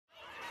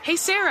Hey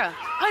Sarah,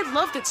 I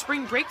love that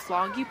spring break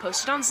vlog you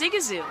posted on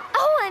Zigazoo.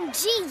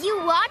 OMG,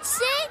 you watched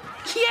it?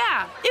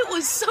 Yeah, it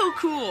was so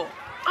cool.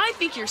 I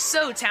think you're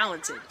so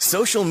talented.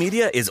 Social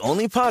media is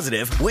only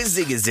positive with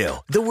Zigazoo,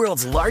 the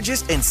world's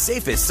largest and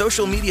safest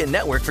social media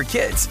network for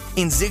kids.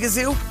 In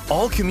Zigazoo,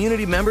 all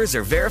community members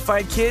are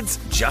verified kids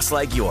just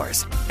like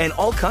yours, and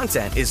all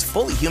content is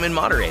fully human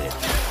moderated.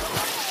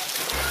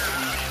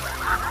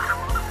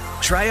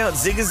 Try out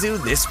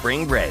Zigazoo this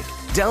spring break.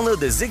 Download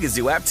the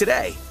Zigazoo app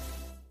today.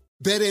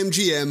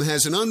 BetMGM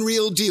has an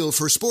unreal deal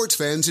for sports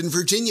fans in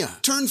Virginia.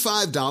 Turn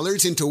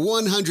 $5 into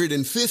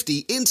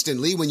 $150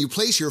 instantly when you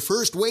place your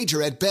first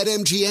wager at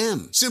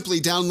BetMGM.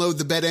 Simply download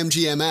the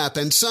BetMGM app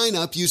and sign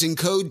up using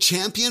code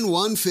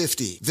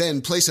CHAMPION150.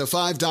 Then place a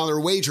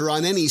 $5 wager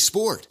on any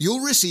sport. You'll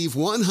receive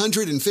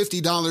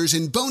 $150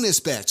 in bonus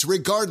bets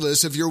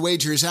regardless of your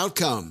wager's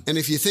outcome. And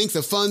if you think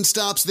the fun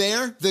stops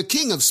there, the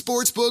king of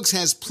sportsbooks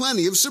has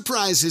plenty of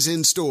surprises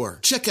in store.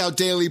 Check out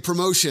daily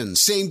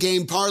promotions,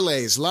 same-game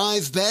parlays,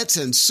 live bets,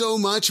 and so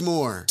much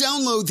more.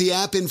 Download the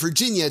app in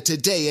Virginia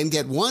today and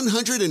get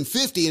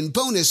 $150 in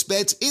bonus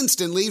bets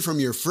instantly from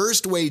your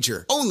first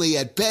wager. Only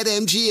at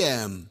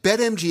BetMGM.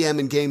 BetMGM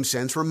and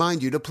GameSense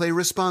remind you to play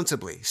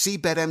responsibly. See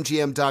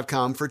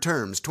BetMGM.com for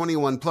terms.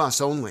 21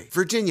 plus only.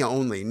 Virginia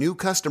only. New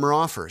customer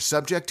offer.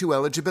 Subject to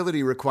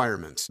eligibility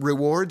requirements.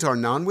 Rewards are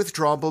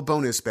non-withdrawable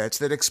bonus bets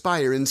that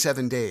expire in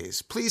 7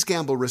 days. Please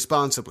gamble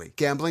responsibly.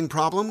 Gambling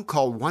problem?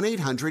 Call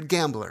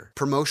 1-800-GAMBLER.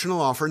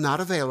 Promotional offer not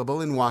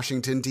available in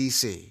Washington,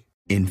 D.C.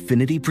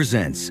 Infiniti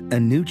presents a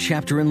new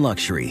chapter in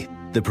luxury,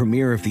 the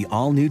premiere of the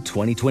all-new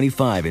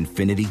 2025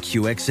 Infiniti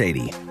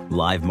QX80,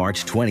 live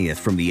March 20th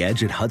from the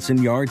Edge at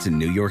Hudson Yards in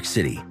New York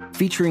City,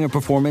 featuring a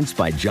performance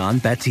by John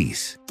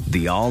Batiste.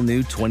 The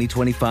all-new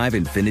 2025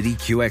 Infiniti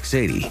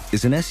QX80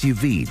 is an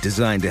SUV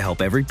designed to help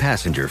every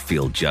passenger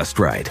feel just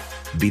right.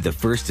 Be the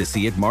first to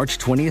see it March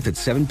 20th at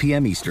 7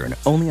 p.m. Eastern,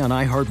 only on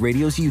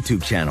iHeartRadio's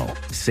YouTube channel.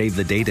 Save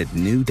the date at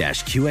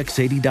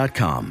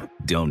new-QX80.com.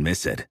 Don't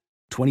miss it.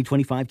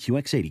 2025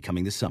 QX80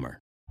 coming this summer.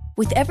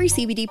 With every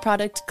CBD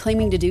product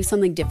claiming to do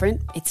something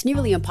different, it's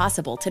nearly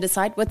impossible to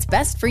decide what's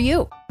best for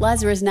you.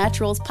 Lazarus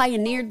Naturals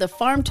pioneered the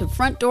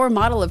farm-to-front-door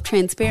model of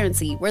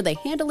transparency, where they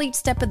handle each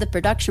step of the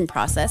production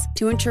process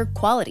to ensure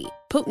quality,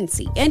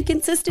 potency, and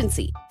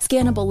consistency.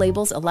 Scannable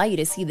labels allow you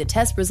to see the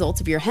test results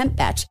of your hemp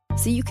batch,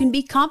 so you can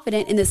be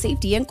confident in the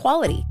safety and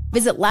quality.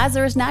 Visit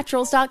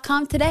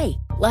LazarusNaturals.com today.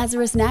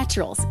 Lazarus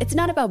Naturals. It's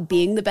not about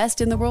being the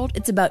best in the world,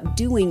 it's about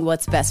doing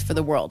what's best for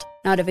the world.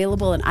 Not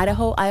available in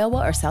Idaho,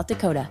 Iowa, or South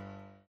Dakota.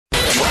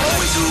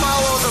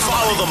 Always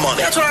follow the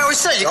money. That's what I always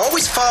say. You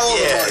always follow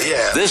the money.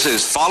 Yeah. This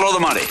is Follow the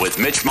Money with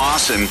Mitch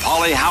Moss and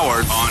Paulie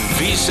Howard on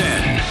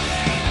VSiN.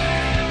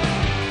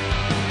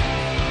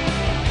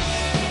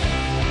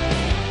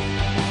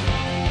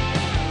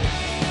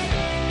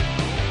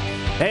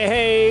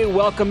 Hey,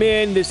 welcome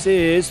in. This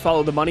is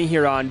Follow the Money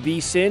here on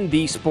VSiN,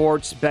 the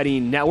Sports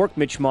Betting Network.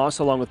 Mitch Moss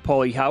along with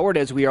Paulie Howard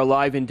as we are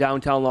live in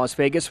downtown Las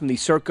Vegas from the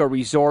Circa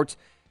Resort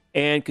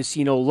and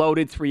Casino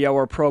Loaded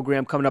 3-hour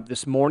program coming up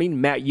this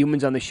morning. Matt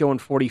Youmans on the show in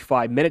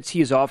 45 minutes.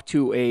 He is off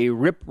to a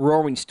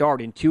rip-roaring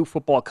start in 2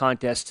 football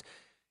contests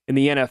in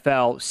the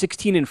NFL,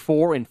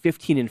 16-4 and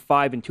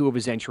 15-5 in 2 of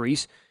his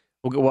entries.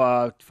 We'll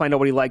go find out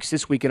what he likes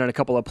this weekend on a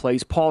couple of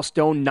plays. Paul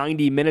Stone,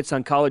 90 minutes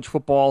on college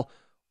football.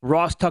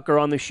 Ross Tucker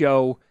on the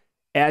show,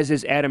 as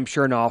is Adam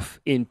Chernoff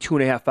in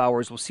 2.5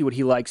 hours. We'll see what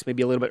he likes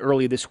maybe a little bit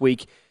early this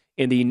week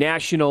in the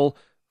National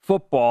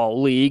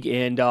Football League.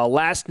 And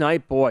last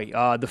night,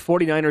 the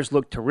 49ers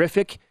looked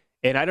terrific.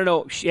 And I don't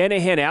know,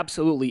 Shanahan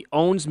absolutely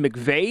owns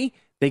McVay.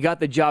 They got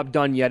the job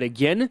done yet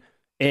again.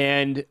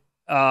 And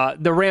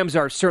the Rams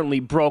are certainly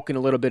broken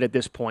a little bit at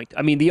this point.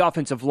 I mean, the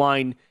offensive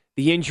line,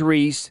 the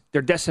injuries,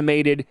 they're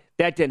decimated.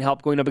 That didn't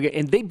help going up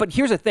again. But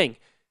here's the thing,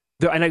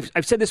 and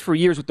I've said this for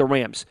years with the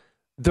Rams.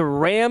 The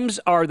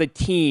Rams are the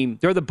team.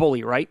 They're the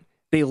bully, right?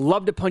 They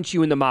love to punch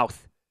you in the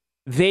mouth.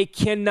 They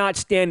cannot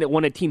stand it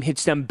when a team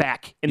hits them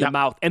back in the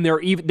mouth, and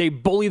they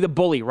bully the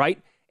bully, right?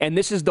 And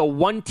this is the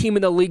one team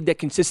in the league that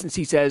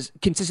consistently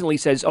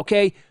says,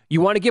 okay,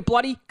 you want to get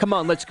bloody? Come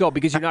on, let's go,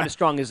 because you're not as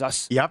strong as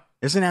us. Yep.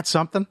 Isn't that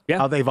something? Yeah.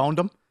 How they've owned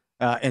him?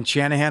 And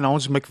Shanahan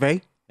owns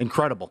McVay?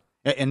 Incredible.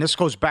 And this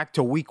goes back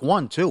to week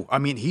 1, too. I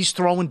mean, he's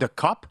throwing to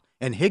Kupp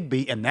and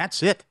Higbee, and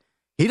that's it.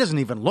 He doesn't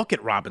even look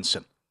at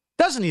Robinson.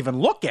 Doesn't even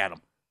look at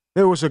him.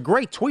 There was a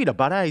great tweet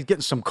about he's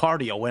getting some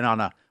cardio in on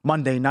a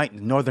Monday night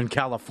in Northern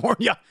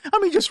California. I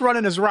mean, just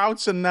running his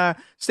routes, and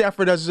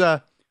Stafford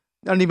doesn't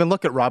even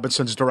look at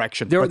Robinson's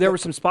direction. There were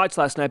some spots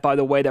last night, by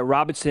the way, that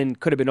Robinson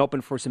could have been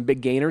open for some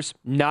big gainers.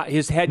 Not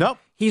his head. Nope.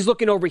 He's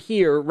looking over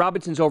here.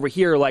 Robinson's over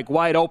here, like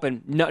wide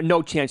open.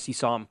 No chance he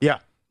saw him. Yeah.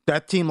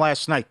 That team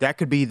last night, that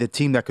could be the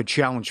team that could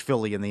challenge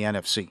Philly in the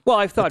NFC. Well,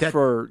 I've thought I'm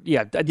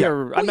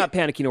not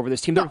panicking over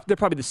this team. They're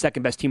probably the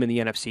second best team in the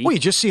NFC. Well, you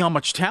just see how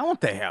much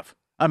talent they have.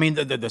 I mean,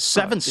 the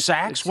 7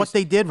 sacks, what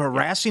they did,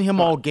 harassing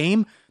him all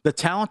game, the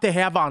talent they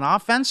have on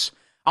offense.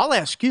 I'll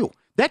ask you,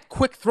 that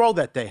quick throw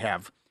that they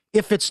have,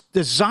 if it's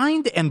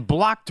designed and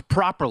blocked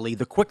properly,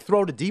 the quick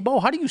throw to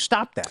Debo, how do you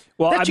stop that?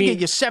 Well, that should get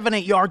you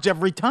 7-8 yards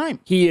every time.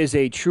 He is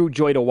a true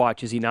joy to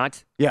watch, is he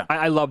not? Yeah.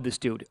 I love this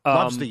dude.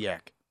 Loves the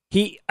yak.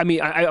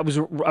 I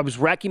was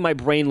racking my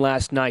brain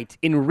last night.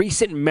 In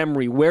recent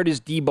memory, where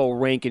does Debo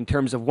rank in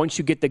terms of once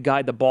you get the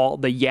guy the ball,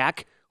 the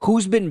yak,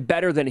 who's been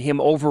better than him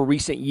over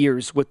recent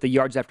years with the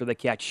yards after the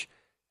catch?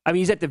 I mean,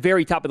 he's at the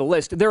very top of the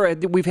list.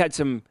 We've had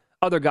some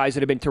other guys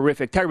that have been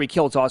terrific. Tyreek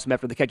Hill's awesome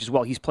after the catch as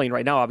well. He's playing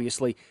right now,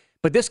 obviously.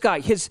 But this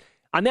guy,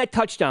 on that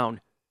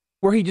touchdown,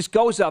 where he just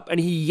goes up and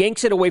he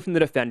yanks it away from the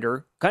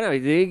defender, kind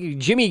of,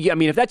 Jimmy, I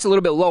mean, if that's a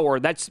little bit lower,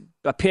 that's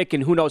a pick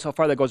and who knows how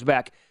far that goes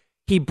back.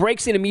 He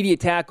breaks an immediate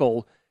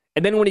tackle,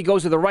 and then when he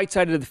goes to the right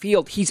side of the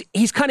field,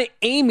 he's kind of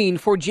aiming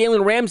for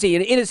Jalen Ramsey,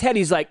 and in his head,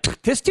 he's like,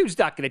 this dude's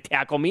not going to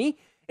tackle me.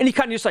 And he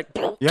kind of just like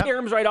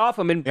caroms right off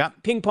him and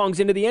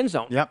ping-pongs into the end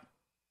zone. Yep.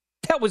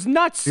 That was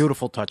nuts.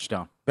 Beautiful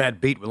touchdown. Bad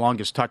beat,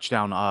 longest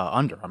touchdown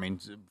under. I mean,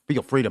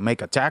 feel free to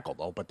make a tackle,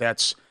 though, but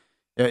that's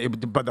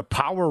but the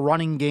power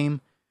running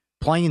game,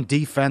 playing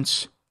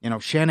defense,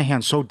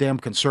 Shanahan's so damn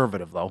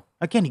conservative, though.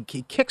 Again,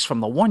 he kicks from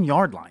the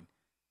 1-yard line.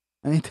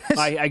 I mean,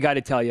 I got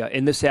to tell you,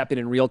 and this happened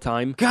in real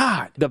time.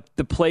 God.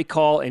 The play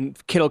call, and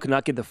Kittle could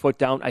not get the foot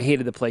down. I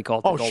hated the play call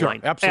at the goal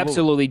line.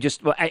 Absolutely.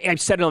 Just, I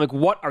said it, I'm like,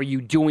 what are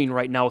you doing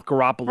right now with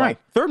Garoppolo? Right.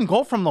 3rd and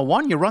goal from the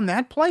 1, you run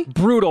that play?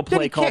 Brutal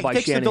play call by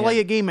takes Shanahan. the delay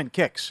of game and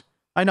kicks.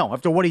 I know,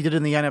 after what he did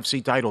in the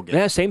NFC title game.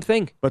 Yeah, same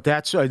thing. But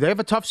that's they have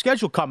a tough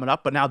schedule coming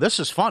up, but now this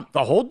is fun.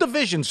 The whole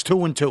division's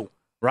 2-2,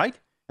 right?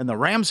 And the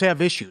Rams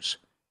have issues.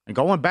 And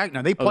going back,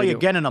 now they play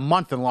again in a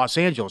month in Los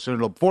Angeles, and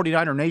the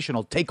 49er Nation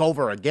will take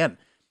over again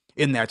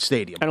in that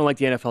stadium. I don't like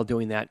the NFL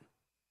doing that.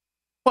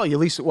 Well, you at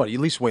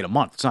least wait a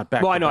month. It's not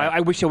back. Well, I know.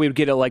 I wish that we would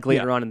get it like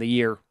later on in the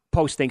year,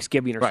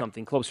 post-Thanksgiving or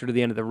something, closer to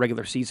the end of the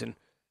regular season.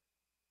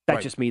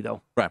 That's just me,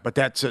 though. Right, but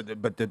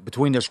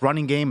between this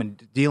running game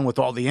and dealing with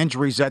all the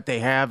injuries that they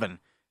have, and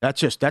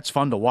that's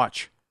fun to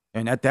watch.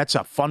 And that's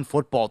a fun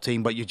football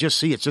team, but you just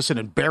see it's just an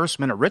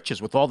embarrassment of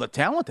riches with all the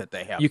talent that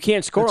they have. You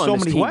can't score on so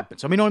this many team.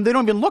 weapons. I mean, they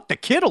don't even look to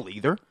Kittle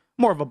either.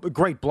 More of a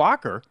great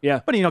blocker.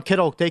 Yeah. But,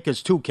 Kittle will take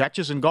his 2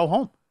 catches and go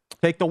home.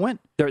 Take the win.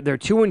 They're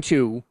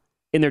 2-2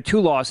 in their 2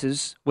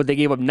 losses, where they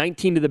gave up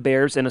 19 to the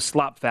Bears in a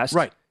slop fest.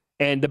 Right.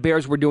 And the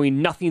Bears were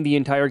doing nothing the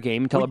entire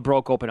game until it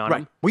broke open on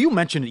them. Well, you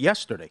mentioned it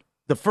yesterday.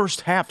 The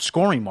first half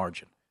scoring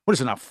margin. What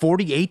is it now,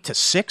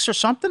 48-6 or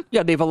something?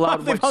 Yeah, they've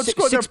allowed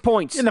 6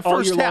 points in the all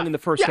first year long in the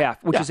first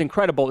half, which is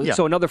incredible. Yeah.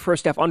 So another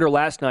first half under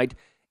last night.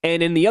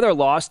 And in the other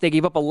loss, they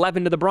gave up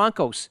 11 to the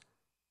Broncos.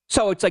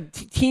 So it's like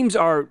teams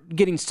are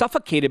getting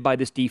suffocated by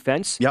this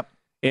defense. Yep.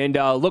 And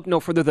look no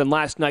further than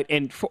last night.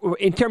 And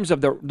in terms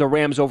of the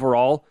Rams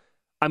overall,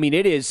 I mean,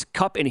 it is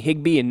Kupp and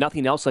Higbee and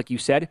nothing else, like you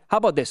said. How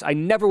about this? I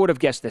never would have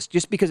guessed this.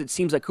 Just because it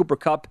seems like Cooper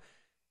Kupp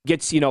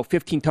gets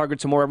 15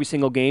 targets or more every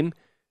single game,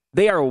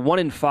 they are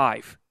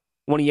 1-5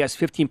 when he has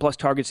 15-plus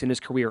targets in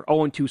his career.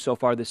 0-2 so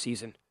far this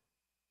season.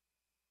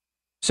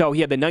 So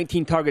he had the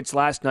 19 targets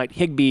last night.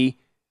 Higbee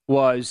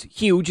was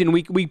huge, and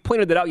we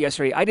pointed that out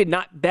yesterday. I did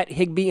not bet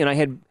Higbee, and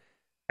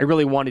I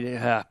really wanted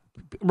it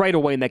right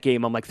away in that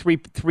game. I'm like,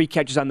 three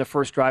catches on the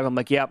first drive. I'm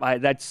like, yeah,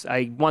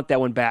 I want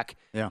that one back.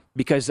 Yeah.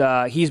 Because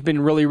he's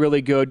been really,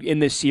 really good in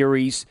this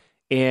series,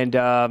 and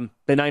the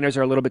Niners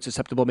are a little bit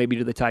susceptible maybe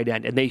to the tight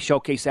end, and they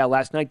showcased that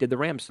last night, did the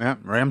Rams. Yeah,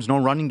 Rams no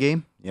running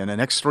game. Yeah, the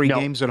next 3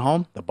 games at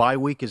home. The bye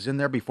week is in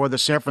there before the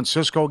San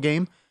Francisco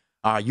game.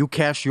 You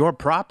cash your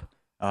prop.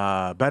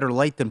 Better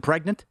late than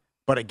pregnant.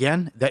 But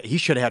again, he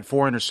should have had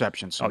 4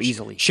 interceptions.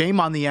 Easily. Shame Shame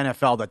on the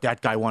NFL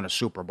that guy won a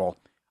Super Bowl.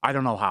 I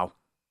don't know how.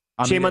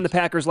 Shame on the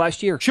Packers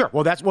last year. Sure.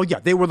 Well,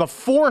 they were the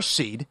 4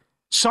 seed.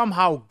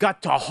 Somehow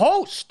got to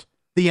host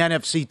the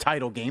NFC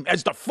title game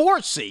as the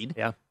 4 seed.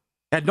 Yeah.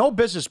 Had no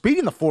business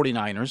beating the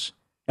 49ers.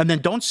 And then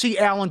don't see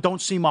Allen,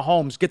 don't see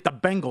Mahomes get the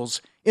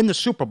Bengals in the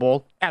Super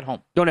Bowl at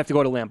home. Don't have to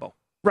go to Lambeau.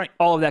 Right.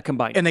 All of that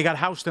combined. And they got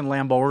housed in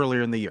Lambeau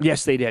earlier in the year.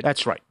 Yes, they did.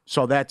 That's right.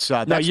 So that's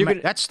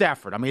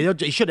Stafford. I mean,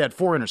 he should have had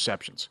 4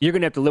 interceptions. You're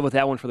going to have to live with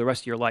that one for the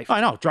rest of your life.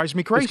 I know. It drives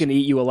me crazy. It's going to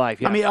eat you alive.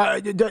 Yeah. I mean,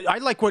 I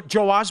like what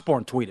Joe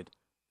Osborne tweeted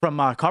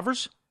from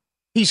Covers.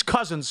 He's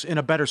Cousins in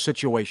a better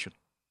situation.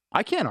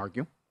 I can't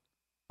argue.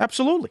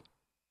 Absolutely.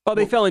 Oh,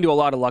 they fell into a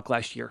lot of luck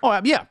last year. Oh,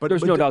 yeah. But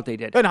there's no doubt they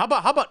did. And how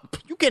about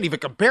you can't even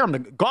compare him to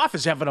Goff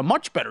is having a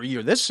much better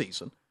year this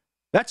season.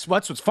 That's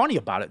what's funny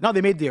about it. No,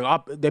 they made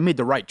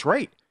the right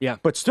trade. Yeah.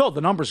 But still,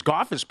 the numbers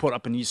Goff has put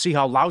up, and you see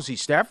how lousy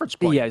Stafford's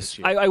playing this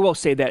year. I will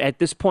say that at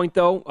this point,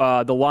 though,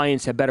 the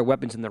Lions have better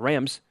weapons than the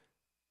Rams.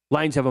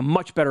 Lions have a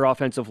much better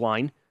offensive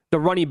line. The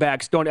running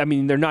backs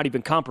they're not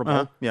even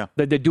comparable. Yeah.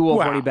 The duo of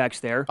running backs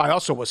there. I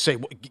also would say,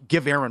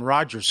 give Aaron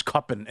Rodgers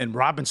Kupp and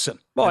Robinson.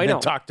 Oh, and I know.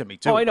 Then talk to me,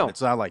 too. Oh, I know.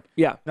 It's not like,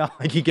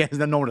 he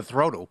doesn't know where to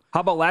throw to. How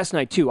about last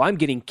night, too? I'm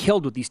getting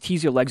killed with these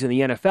teaser legs in the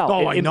NFL.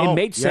 Oh, I know. It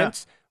made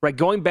sense, right?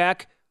 Going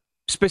back,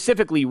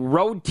 specifically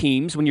road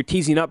teams, when you're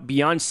teasing up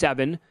beyond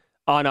 7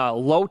 on a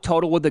low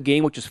total with the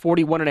game, which is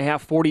 41.5,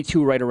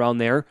 42 right around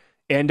there.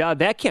 And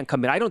that can't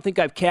come in. I don't think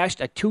I've cashed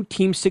a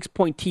 2-team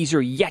 6-point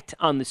teaser yet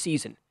on the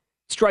season.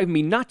 It's driving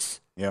me nuts.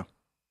 Yeah.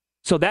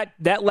 So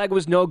that leg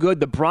was no good.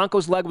 The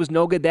Broncos leg was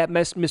no good. That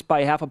missed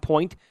by half a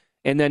point.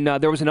 And then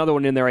there was another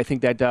one in there, I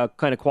think, that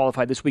kind of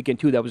qualified this weekend,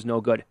 too, that was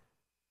no good.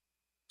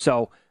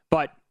 So,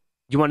 but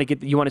you want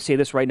to say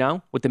this right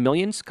now with the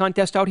Millions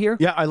contest out here?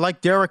 Yeah, I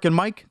like Derek and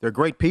Mike. They're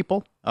great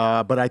people.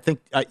 But I think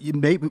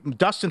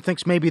Dustin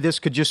thinks maybe this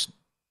could just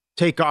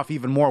take off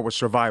even more with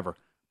Survivor.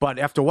 But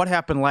after what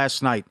happened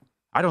last night,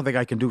 I don't think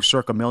I can do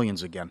Circa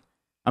Millions again.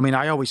 I mean,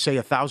 I always say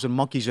 1,000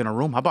 monkeys in a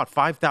room. How about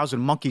 5,000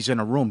 monkeys in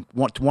a room?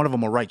 One of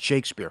them will write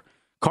Shakespeare.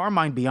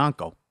 Carmine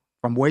Bianco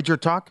from Wager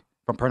Talk,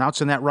 if I'm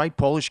pronouncing that right,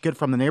 Polish kid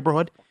from the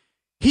neighborhood.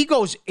 He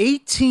goes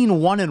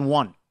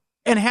 18-1-1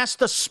 and has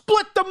to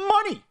split the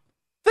money.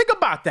 Think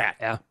about that.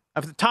 Yeah.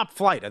 Of the top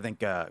flight, I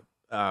think,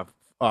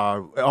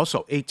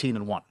 also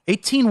 18-1.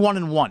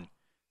 18-1-1.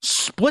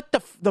 Split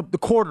the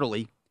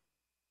quarterly.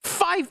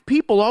 5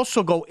 people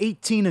also go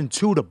 18-2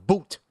 to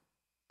boot.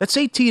 That's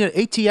 18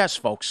 ATS,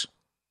 folks.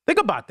 Think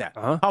about that.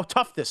 How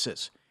tough this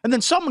is. And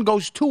then someone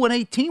goes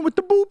 2-18 with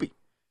the booby.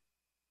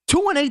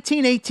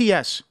 2-18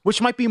 ATS,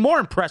 which might be more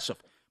impressive.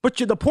 But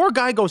the poor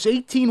guy goes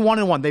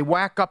 18-1-1. They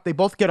whack up. They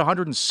both get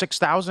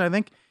 106,000, I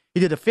think.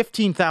 He did a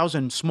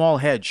 15,000 small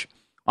hedge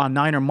on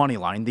Niner money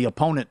line. The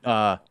opponent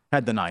had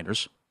the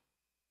Niners.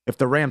 If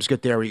the Rams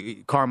get there,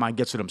 Carmine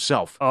gets it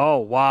himself. Oh,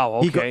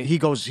 wow. Okay. He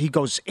goes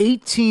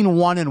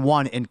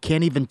 18-1-1 and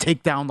can't even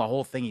take down the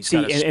whole thing. He's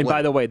got to split. And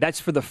by the way,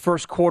 that's for the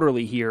first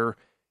quarterly here,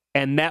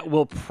 and that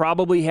will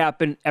probably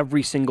happen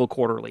every single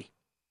quarterly.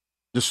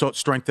 Just so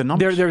strengthen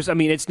numbers.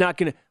 It's not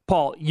going to.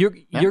 Paul, you're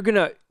going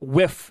to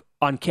whiff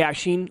on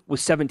cashing with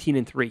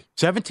 17-3.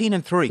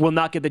 17-3 will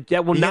not get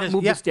that will not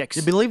move the sticks.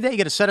 You believe that? You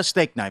get a set of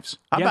steak knives.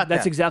 How about that?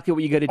 That's exactly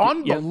what you got to do.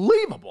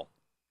 Unbelievable.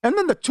 Yeah. And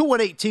then the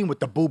 2-18 with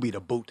the booby to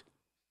boot.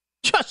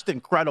 Just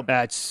incredible.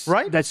 That's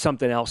right. That's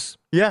something else.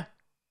 Yeah.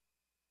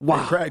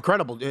 Wow.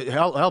 Incredible.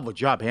 Hell of a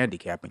job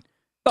handicapping.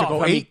 To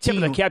go 18, tip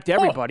of the cap to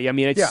everybody. I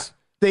mean, it's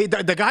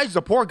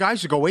the poor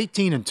guys who go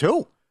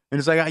 18-2, and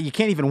it's like you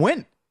can't even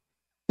win.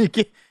 And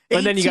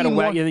then you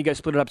got to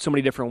split it up so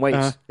many different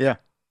ways. Yeah.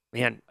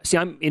 Man, see,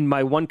 I'm in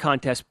my one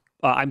contest.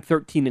 I'm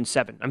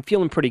 13-7. I'm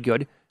feeling pretty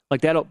good.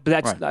 Like that. But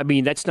that's. Right. I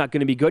mean, that's not going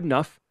to be good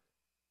enough.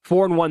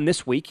 4-1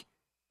 this week.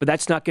 But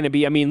that's not going to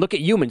be. I mean, look at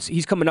Humans.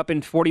 He's coming up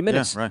in 40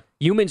 minutes. Yeah, right.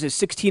 Humans is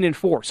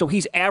 16-4, so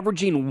he's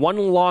averaging 1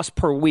 loss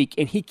per week,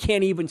 and he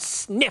can't even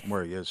sniff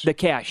where he is. The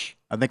cash.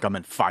 I think I'm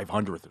in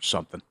 500th or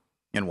something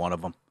in one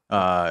of them.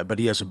 But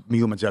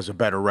Humans has a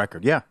better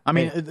record. Yeah, I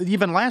mean,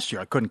 even last year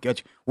I couldn't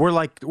get you.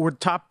 We're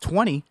top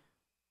 20,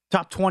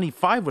 top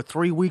 25 with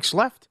 3 weeks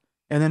left,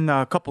 and then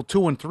a couple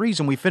 2 and 3s,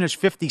 and we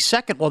finished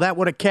 52nd. Well, that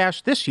would have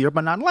cashed this year,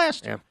 but not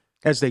last year.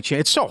 As they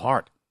change, it's so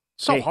hard,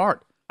 hard.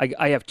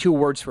 I have 2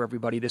 words for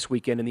everybody this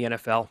weekend in the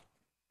NFL.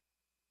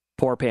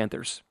 Poor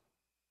Panthers.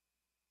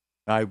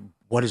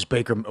 What is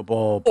Baker?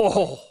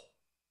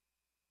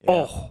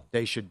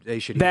 They should.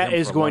 That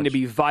is going to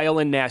be vile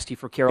and nasty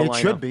for Carolina.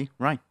 It should be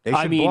right. They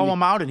should blow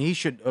him out, and he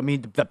should. I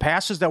mean, the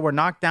passes that were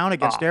knocked down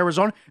against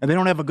Arizona, and they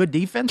don't have a good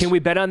defense. Can we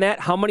bet on that?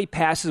 How many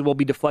passes will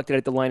be deflected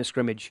at the line of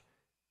scrimmage?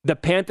 The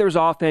Panthers'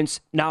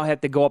 offense now have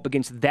to go up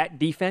against that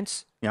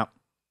defense. Yeah,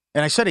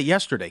 and I said it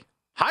yesterday.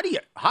 How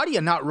do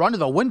you not run to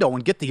the window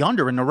and get the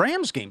under in the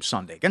Rams game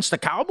Sunday against the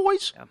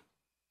Cowboys? Yeah.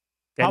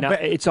 And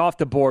it's off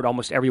the board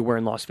almost everywhere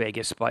in Las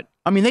Vegas. But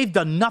I mean, they've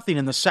done nothing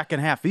in the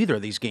second half either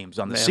of these games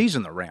on the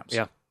season. The Rams.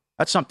 Yeah,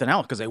 that's something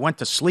else because they went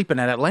to sleep in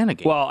that Atlanta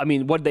game. Well, I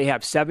mean, what did they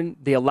have? 7?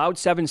 They allowed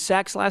 7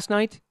 sacks last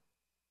night,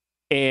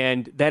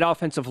 and that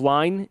offensive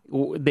line,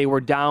 they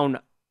were down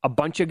a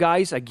bunch of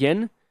guys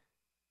again,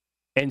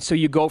 and so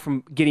you go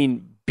from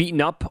getting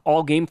beaten up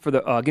all game for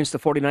the against the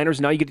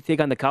 49ers. Now you get to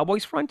take on the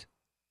Cowboys front.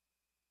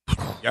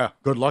 Yeah,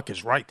 good luck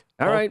is right.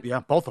 All right.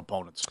 Yeah, both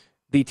opponents.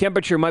 The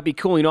temperature might be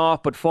cooling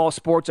off, but fall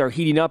sports are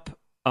heating up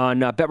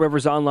on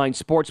BetRivers Online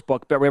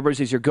Sportsbook. BetRivers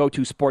is your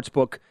go-to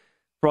sportsbook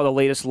for all the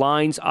latest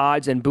lines,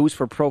 odds, and boosts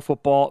for pro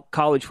football,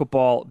 college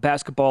football,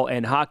 basketball,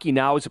 and hockey.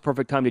 Now is the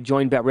perfect time to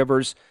join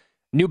BetRivers.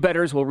 New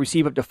bettors will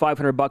receive up to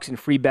 $500 in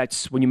free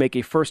bets when you make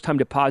a first-time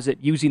deposit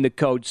using the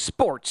code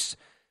SPORTS.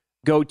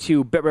 Go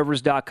to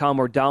BetRivers.com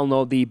or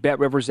download the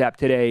BetRivers app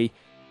today.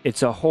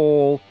 It's a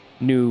whole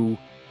new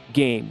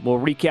game. We'll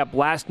recap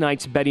last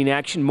night's betting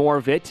action, more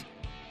of it,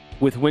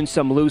 with Win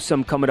Some, Lose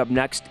Some coming up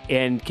next.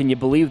 And can you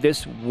believe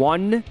this?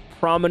 One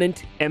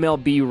prominent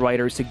MLB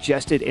writer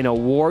suggested an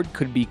award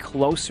could be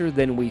closer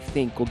than we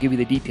think. We'll give you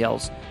the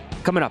details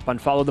coming up on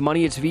Follow the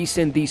Money. It's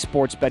VSiN, the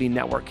Sports Betting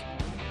Network.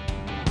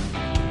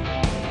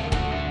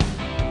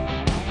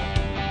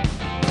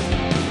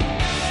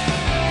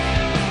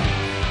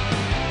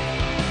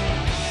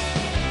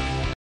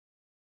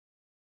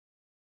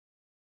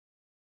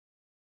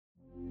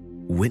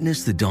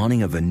 Witness the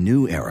dawning of a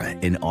new era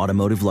in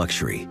automotive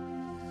luxury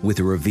with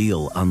a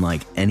reveal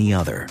unlike any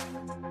other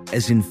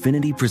as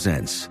Infiniti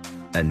presents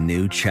a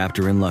new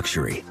chapter in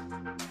luxury,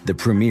 the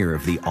premiere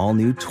of the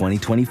all-new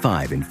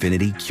 2025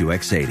 Infiniti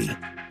QX80.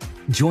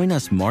 Join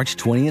us March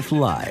 20th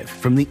live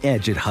from the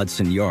Edge at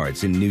Hudson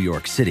Yards in New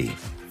York City,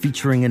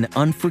 featuring an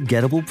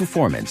unforgettable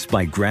performance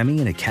by Grammy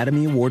and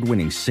Academy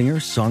Award-winning singer,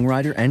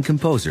 songwriter, and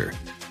composer,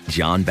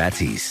 John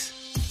Batiste.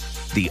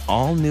 The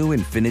all-new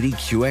Infiniti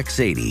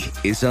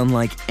QX80 is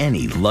unlike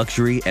any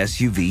luxury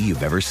SUV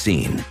you've ever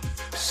seen.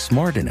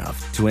 Smart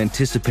enough to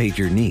anticipate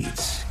your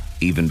needs,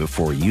 even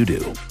before you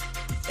do.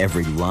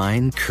 Every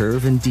line,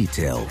 curve, and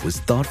detail was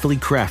thoughtfully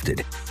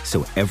crafted,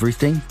 so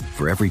everything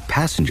for every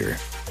passenger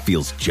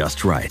feels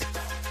just right.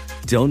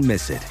 Don't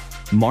miss it.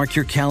 Mark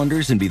your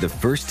calendars and be the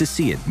first to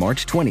see it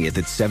March 20th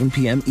at 7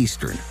 p.m.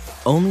 Eastern,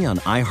 only on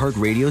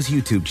iHeartRadio's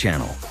YouTube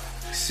channel.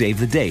 Save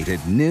the date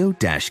at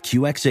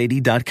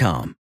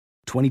new-QX80.com.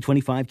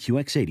 2025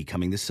 QX80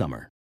 coming this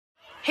summer.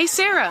 Hey,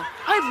 Sarah,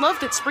 I love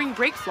that spring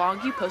break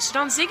vlog you posted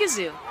on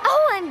Zigazoo.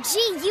 OMG,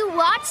 you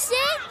watched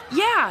it?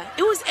 Yeah,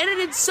 it was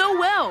edited so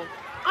well.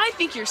 I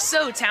think you're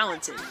so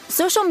talented.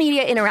 Social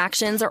media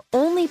interactions are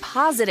only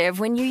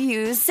positive when you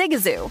use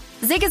Zigazoo.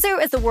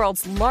 Zigazoo is the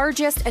world's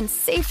largest and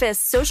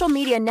safest social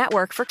media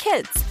network for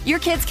kids. Your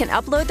kids can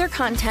upload their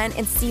content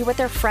and see what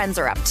their friends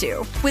are up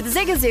to. With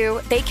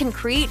Zigazoo, they can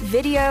create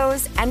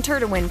videos,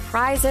 enter to win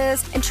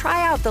prizes, and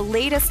try out the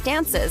latest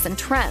dances and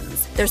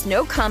trends. There's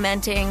no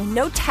commenting,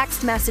 no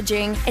text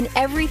messaging, and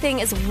everything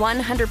is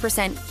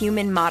 100%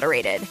 human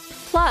moderated.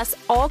 Plus,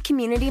 all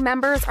community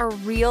members are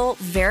real,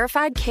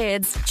 verified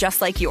kids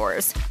just like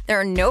yours. There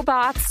are no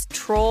bots,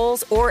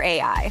 trolls, or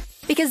AI.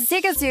 Because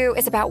Zigazoo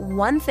is about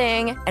one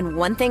thing and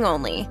one thing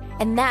only,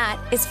 and that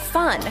is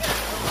fun.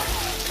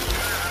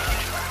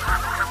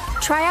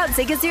 Try out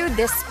Zigazoo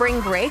this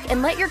spring break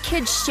and let your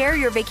kids share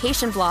your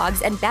vacation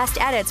vlogs and best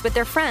edits with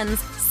their friends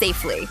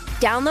safely.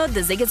 Download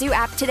the Zigazoo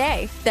app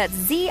today. That's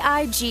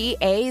Zigazoo.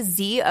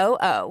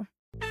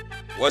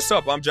 What's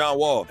up? I'm John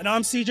Wall. And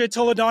I'm CJ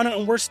Toledano,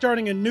 and we're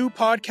starting a new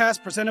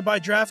podcast presented by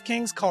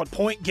DraftKings called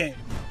Point Game.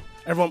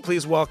 Everyone,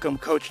 please welcome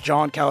Coach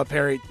John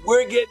Calipari.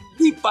 We're getting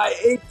beat by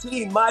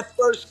 18. My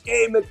first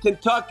game in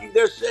Kentucky.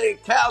 They're saying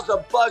Cal's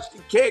a bust.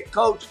 He can't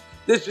coach.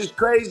 This is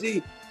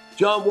crazy.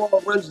 John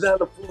Wall runs down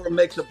the floor and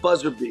makes a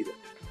buzzer beater.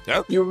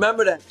 Yep. You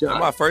remember that, John?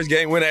 That's my first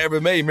game win I ever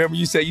made. Remember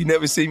you said you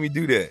never seen me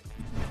do that.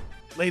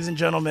 Ladies and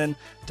gentlemen,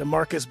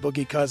 DeMarcus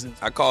Boogie Cousins.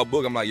 I called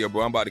Boog. I'm like, yo,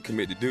 bro, I'm about to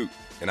commit to Duke.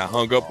 And I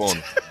hung up on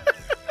him.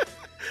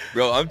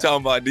 Bro, I'm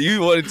talking about, do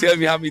you want to tell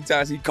me how many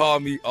times he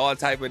called me all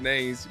type of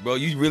names? Bro,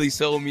 you really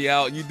sold me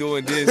out. You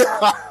doing this.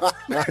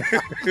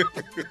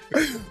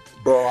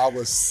 Bro, I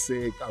was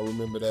sick. I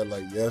remember that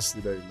like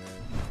yesterday,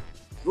 man.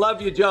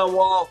 Love you, John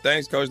Wall.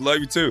 Thanks, Coach. Love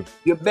you, too.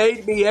 You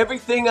made me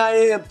everything I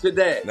am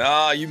today.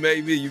 Nah, you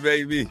made me. You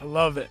made me. I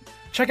love it.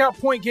 Check out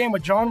Point Game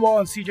with John Wall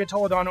and CJ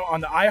Toledano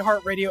on the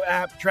iHeartRadio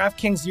app,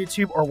 DraftKings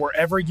YouTube, or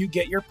wherever you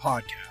get your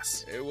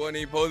podcasts. It wasn't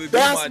even supposed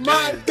to be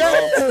my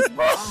game,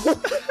 bro.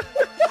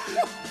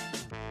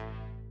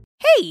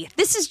 Hey,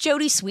 this is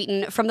Jody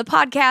Sweeten from the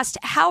podcast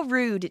How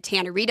Rude,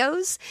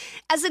 Tanneritos.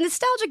 As a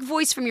nostalgic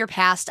voice from your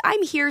past,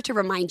 I'm here to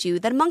remind you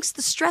that amongst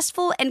the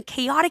stressful and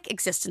chaotic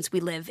existence we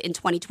live in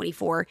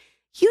 2024,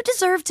 you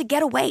deserve to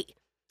get away.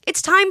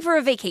 It's time for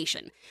a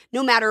vacation,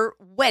 no matter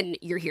when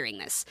you're hearing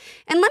this.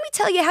 And let me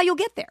tell you how you'll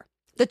get there.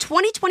 The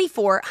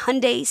 2024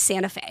 Hyundai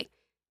Santa Fe.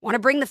 Want to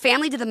bring the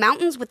family to the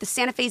mountains with the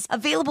Santa Fe's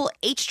available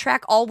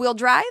H-Track all-wheel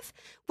drive?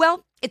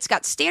 Well, it's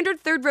got standard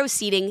third-row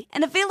seating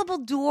and available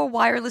dual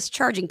wireless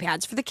charging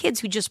pads for the kids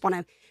who just want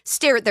to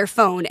stare at their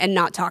phone and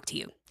not talk to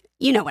you.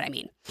 You know what I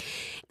mean.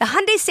 The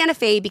Hyundai Santa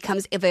Fe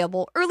becomes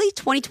available early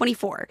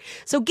 2024,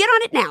 so get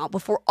on it now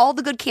before all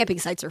the good camping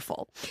sites are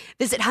full.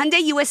 Visit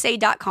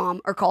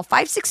HyundaiUSA.com or call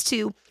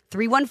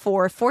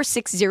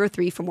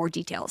 562-314-4603 for more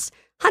details.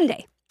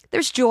 Hyundai,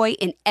 there's joy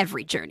in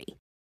every journey.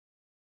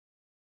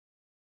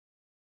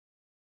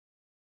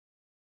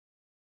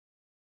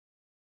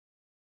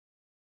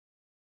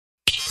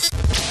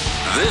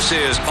 This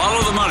is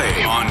Follow the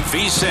Money on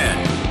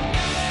VSiN.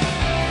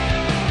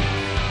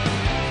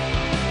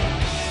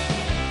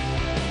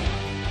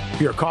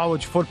 If you're a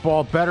college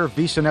football bettor,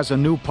 VSiN has a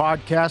new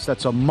podcast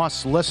that's a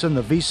must-listen.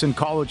 The VSiN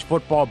College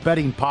Football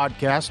Betting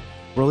Podcast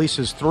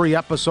releases 3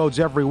 episodes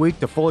every week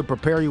to fully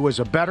prepare you as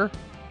a bettor.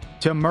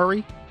 Tim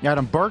Murray,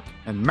 Adam Burke,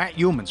 and Matt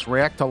Humans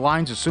react to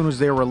lines as soon as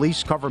they are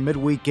released, cover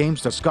midweek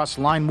games, discuss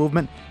line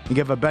movement, and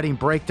give a betting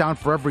breakdown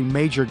for every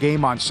major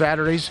game on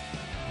Saturdays.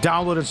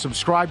 Download and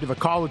subscribe to the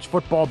College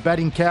Football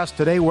Betting Cast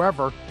today,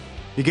 wherever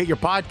you get your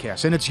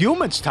podcasts. And it's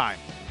Humans' time.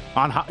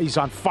 He's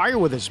on fire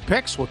with his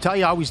picks. We'll tell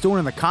you how he's doing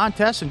in the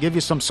contest and give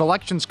you some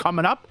selections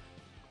coming up.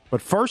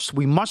 But first,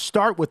 we must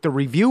start with the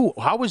review.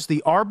 How was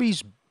the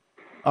Arby's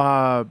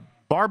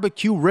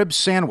barbecue rib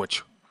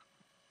sandwich?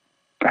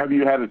 Have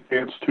you had a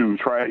chance to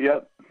try it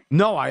yet?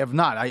 No, I have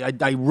not.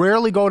 I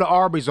rarely go to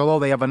Arby's, although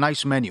they have a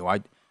nice menu.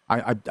 I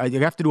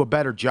have to do a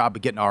better job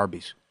of getting to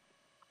Arby's.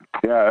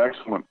 Yeah,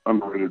 excellent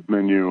underrated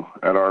menu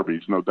at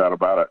Arby's, no doubt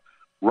about it.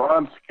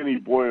 Ron Skinny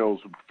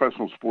Boyles, a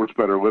professional sports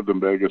bettor, lived in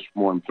Vegas for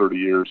more than 30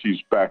 years. He's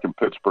back in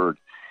Pittsburgh.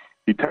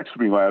 He texted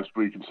me last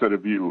week and said,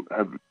 have you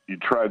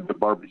tried the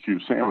barbecue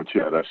sandwich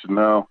yet? I said,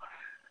 no.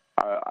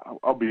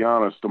 I'll be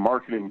honest, the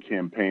marketing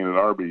campaign at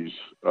Arby's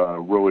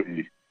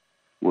really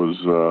was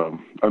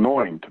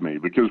annoying to me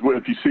because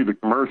if you see the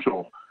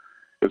commercial,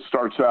 it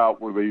starts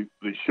out where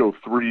they show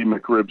 3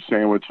 McRib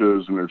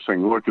sandwiches, and they're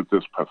saying, look at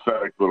this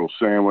pathetic little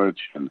sandwich.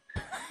 And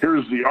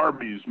here's the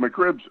Arby's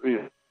McRibs.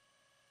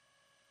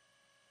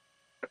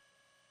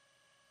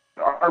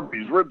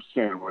 Arby's rib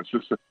sandwich.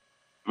 Those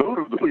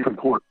are the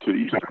important to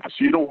eat. So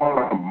you don't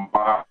want to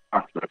mock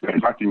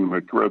that. Mocking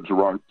McRib's the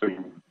wrong thing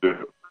to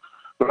do.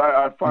 But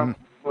I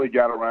finally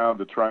got around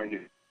to trying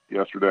it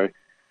yesterday.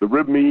 The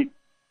rib meat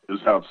is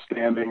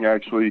outstanding,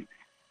 actually.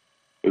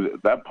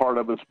 That part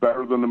of it's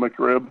better than the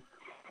McRib.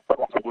 A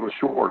little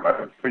short.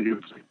 I think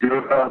it's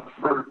good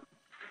effort.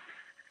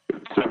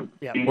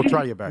 We'll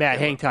try you back. Matt,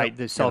 hang tight.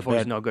 The cell phone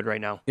is no good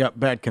right now. Yeah,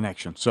 bad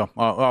connection. So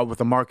with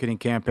the marketing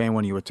campaign,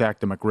 when you attack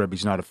the McRib,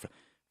 he's not a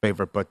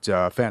favorite, but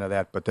fan of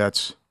that. But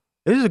it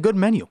is a good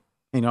menu.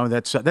 You know,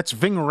 that's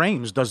Ving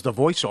Rhames does the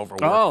voiceover work.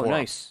 Oh, for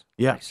nice. Him.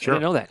 Yeah, nice. sure. I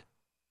didn't know that.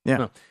 Yeah.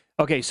 No.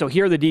 Okay, so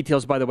here are the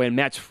details, by the way, in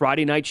Matt's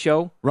Friday night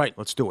show. Right,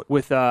 let's do it.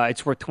 With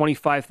it's worth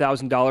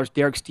 $25,000.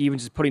 Derek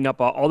Stevens is putting up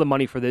all the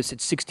money for this.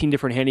 It's 16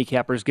 different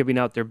handicappers giving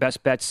out their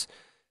best bets,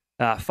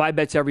 5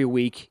 bets every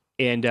week,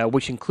 and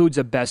which includes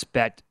a best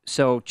bet.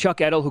 So Chuck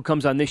Edel, who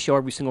comes on this show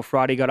every single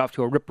Friday, got off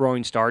to a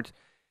rip-roaring start.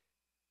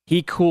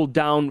 He cooled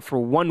down for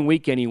 1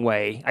 week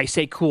anyway. I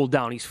say cooled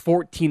down. He's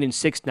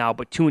 14-6 now,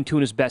 but 2-2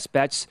 in his best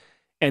bets.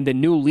 And the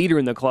new leader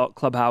in the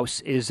clubhouse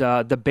is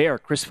the Bear,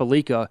 Chris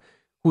Felica,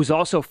 who's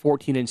also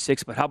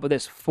 14-6, but how about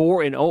this?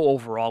 4-0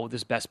 overall with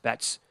his best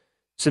bets.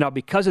 So now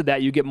because of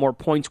that, you get more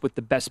points with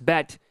the best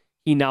bet.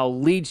 He now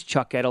leads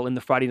Chuck Edel in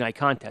the Friday night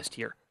contest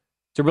here.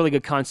 It's a really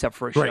good concept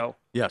for a show.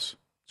 Yes.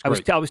 I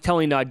was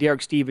telling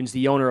Derek Stevens,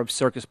 the owner of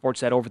Circus Sports,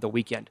 that over the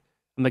weekend.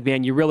 I'm like,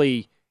 man, you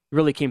really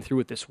came through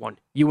with this one.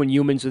 You and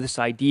Humans with this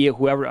idea,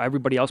 whoever,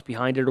 everybody else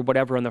behind it or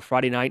whatever on the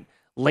Friday night,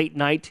 late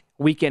night,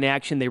 weekend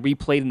action. They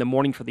replayed in the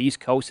morning for the East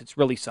Coast. It's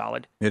really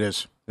solid. It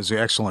is. It's an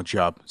excellent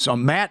job. So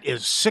Matt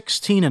is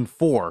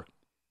 16-4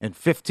 and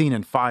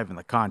 15-5 in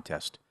the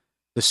contest.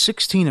 The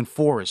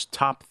 16-4 is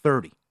top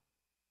 30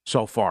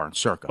 so far in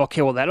Circa.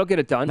 Okay, well, that'll get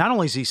it done. Not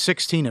only is he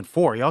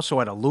 16-4, he also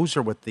had a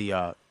loser with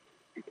the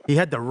he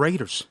had the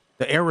Raiders,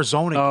 the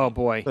Arizona. Oh,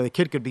 boy. So the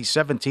kid could be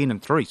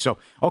 17-3. So,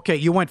 okay,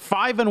 you went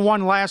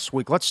 5-1 last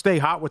week. Let's stay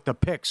hot with the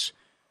picks.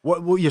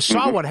 Well, you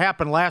saw what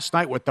happened last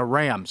night with the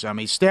Rams. I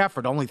mean,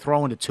 Stafford only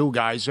throwing to 2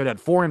 guys. It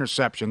had 4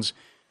 interceptions.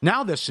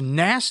 Now this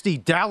nasty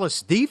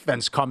Dallas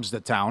defense comes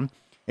to town,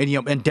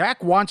 and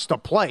Dak wants to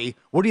play.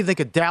 What do you think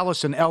of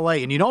Dallas and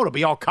L.A.? And you know it'll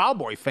be all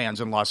Cowboy fans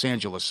in Los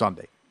Angeles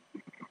Sunday.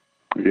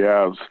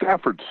 Yeah,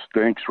 Stafford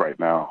stinks right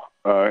now.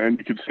 And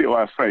you could see it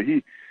last night.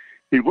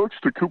 He looks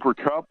to Cooper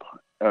Kupp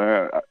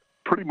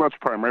pretty much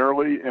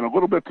primarily, and a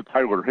little bit to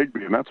Tyler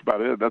Higbee, and that's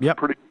about it. That's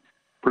pretty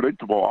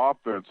predictable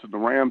offense. And the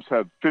Rams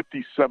had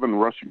 57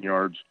 rushing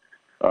yards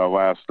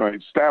last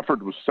night.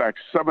 Stafford was sacked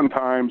 7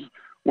 times.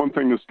 One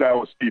thing this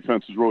Dallas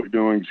defense is really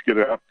doing is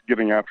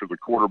getting after the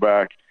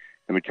quarterback,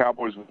 and the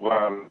Cowboys have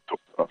allowed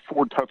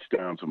 4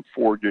 touchdowns in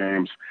 4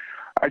 games.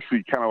 I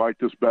actually kind of like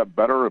this bet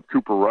better if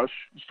Cooper Rush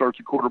starts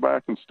a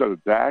quarterback instead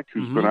of Dak,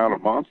 who's been out a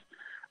month.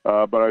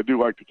 But I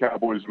do like the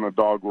Cowboys in a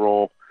dog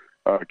roll,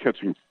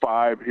 catching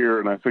 5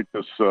 here, and I think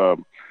this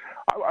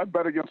I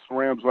bet against the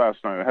Rams last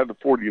night. I had the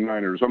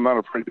 49ers. I'm not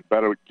afraid to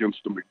bet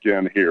against them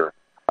again here.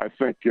 I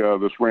think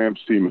this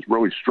Rams team is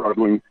really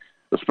struggling,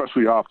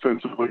 especially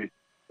offensively,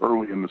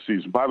 early in the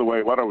season. By the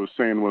way, what I was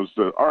saying was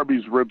the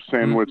Arby's rib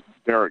sandwich,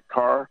 Derek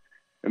Carr,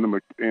 and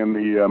the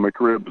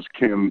McRib is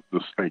Kim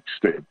the Snake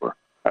Stabler.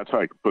 That's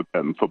how I could put that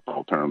in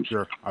football terms.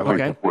 Sure. I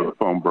think before the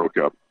phone broke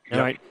up. Yeah,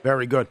 right.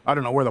 Very good. I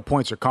don't know where the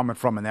points are coming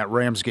from in that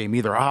Rams game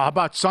either. How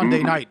about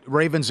Sunday night?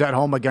 Ravens at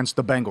home against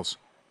the Bengals.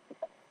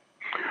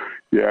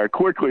 Yeah,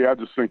 quickly, I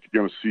just think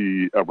you're going to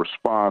see a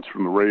response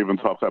from the Ravens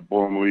off that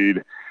blown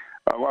lead.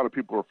 A lot of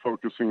people are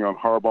focusing on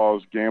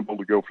Harbaugh's gamble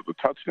to go for the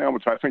touchdown,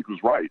 which I think was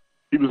right.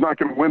 He was not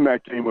going to win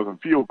that game with a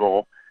field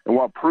goal, and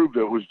what proved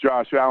it was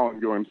Josh Allen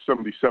going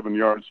 77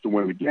 yards to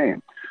win the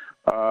game.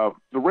 The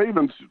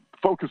Ravens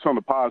focus on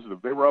the positive.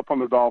 They were up on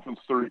the Dolphins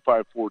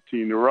 35-14.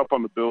 They were up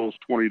on the Bills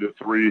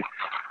 20-3.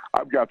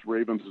 I've got the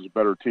Ravens as a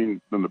better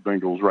team than the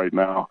Bengals right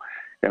now,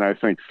 and I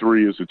think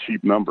 3 is a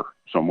cheap number,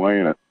 so I'm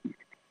laying it.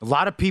 A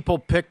lot of people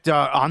picked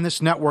on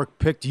this network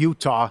picked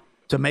Utah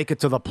to make it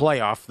to the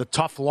playoff. The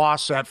tough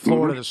loss at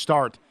Florida to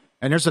start,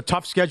 and there's a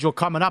tough schedule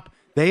coming up.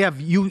 They have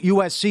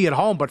USC at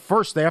home, but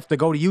first they have to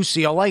go to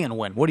UCLA and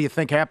win. What do you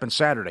think happens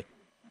Saturday?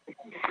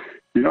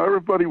 You know,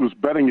 everybody was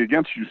betting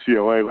against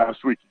UCLA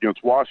last week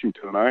against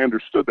Washington, and I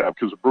understood that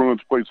because the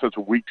Bruins played such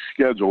a weak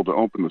schedule to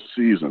open the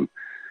season.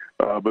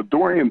 But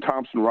Dorian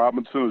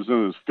Thompson-Robinson is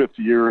in his 5th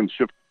year in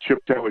Chip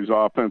Kelly's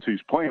offense.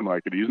 He's playing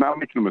like it. He's not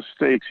making the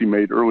mistakes he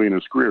made early in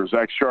his career.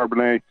 Zach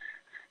Charbonnet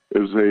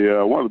is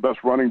one of the best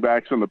running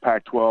backs in the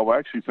Pac-12. I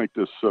actually think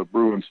this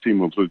Bruins team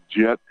was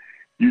legit.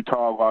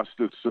 Utah lost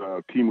its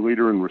team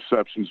leader in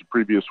receptions the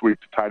previous week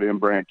to tight end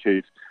Brant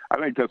Case. I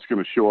think that's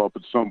going to show up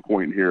at some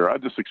point here. I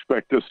just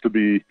expect this to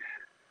be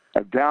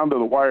a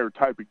down-to-the-wire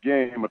type of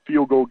game, a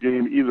field goal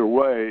game either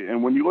way.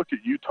 And when you look at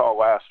Utah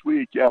last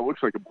week, yeah, it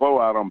looks like a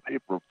blowout on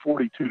paper of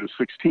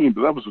 42-16,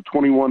 but that was a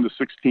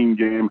 21-16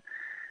 game.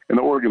 And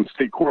the Oregon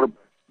State quarterback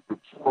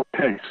 4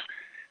 picks.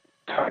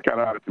 That got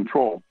out of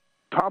control.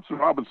 Thompson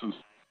Robinson's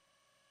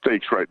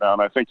stakes right now,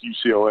 and I think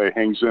UCLA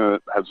hangs in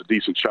it, has a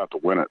decent shot to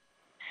win it.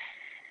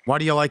 Why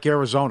do you like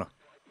Arizona?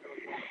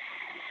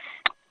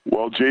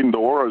 Well, Jaden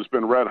DeLora has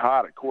been red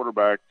hot at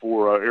quarterback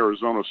for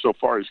Arizona so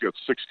far. He's got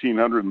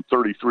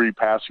 1,633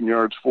 passing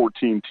yards,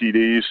 14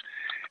 TDs,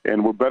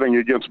 and we're betting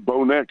against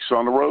Bo Nix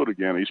on the road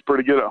again. He's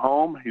pretty good at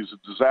home. He's a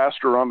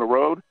disaster on the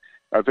road.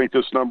 I think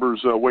this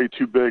number's way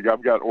too big.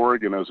 I've got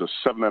Oregon as a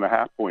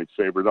 7.5-point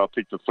favorite. I'll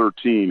take the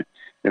 13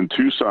 in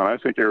Tucson. I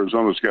think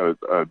Arizona's got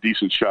a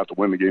decent shot to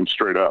win the game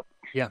straight up.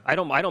 Yeah, I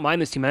don't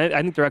mind this team. I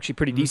think they're actually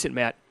pretty decent,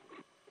 Matt.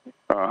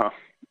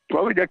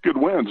 Well, they got good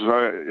wins.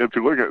 If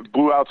you look at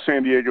blew out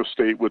San Diego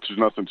State, which is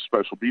nothing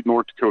special, beat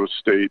North Dakota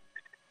State,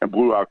 and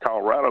blew out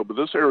Colorado. But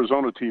this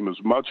Arizona team is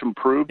much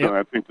improved, and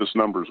I think this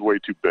number is way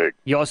too big.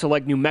 You also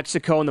like New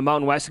Mexico in the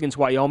Mountain West against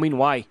Wyoming.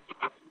 Why?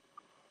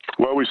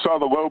 Well, we saw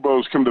the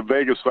Lobos come to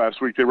Vegas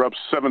last week. They were up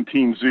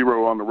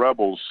 17-0 on the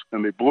Rebels,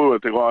 and they blew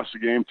it. They lost the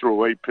game through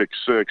a late pick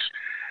six.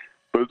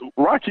 But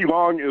Rocky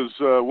Long is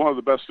one of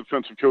the best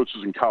defensive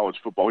coaches in college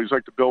football. He's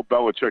like the Bill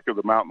Belichick of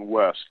the Mountain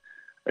West.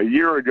 A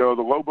year ago,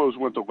 the Lobos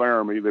went to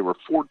Laramie. They were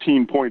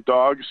 14-point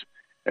dogs,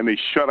 and they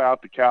shut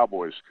out the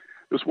Cowboys.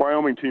 This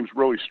Wyoming team's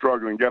really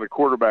struggling. Got a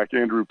quarterback,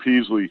 Andrew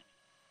Peasley,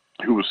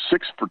 who was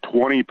 6 for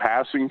 20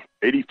 passing,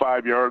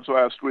 85 yards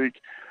last week.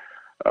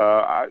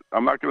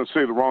 I'm not going to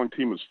say the wrong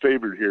team is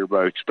favored here, but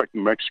I expect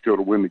New Mexico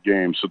to win the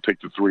game, so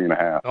take the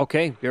 3.5.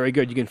 Okay, very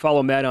good. You can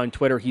follow Matt on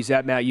Twitter. He's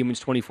at Matt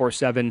Youmans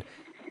 24/7, and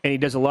he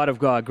does a lot of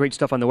great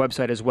stuff on the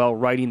website as well,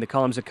 writing the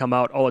columns that come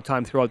out all the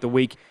time throughout the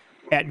week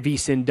at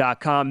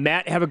vsin.com.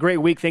 Matt, have a great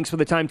week. Thanks for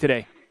the time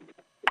today.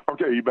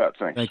 Okay, you bet.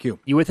 Thanks. Thank you.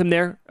 You with him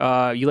there?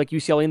 You like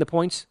UCLA in the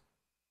points?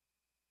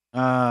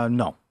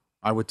 No.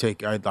 I would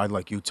take. I'd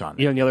like Utah.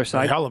 You on the other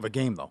side? A hell of a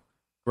game, though.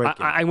 Great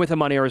game. I'm with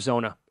him on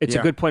Arizona. It's a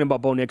good point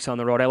about Bo Nix on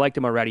the road. I liked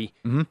him already.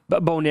 Mm-hmm.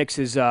 But Bo Nix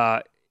is,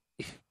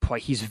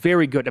 he's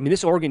very good. I mean,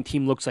 this Oregon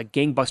team looks like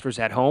gangbusters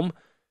at home.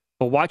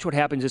 But watch what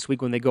happens this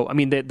week when they go. I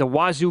mean, the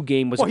Wazoo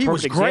game was a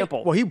perfect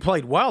example. Well, he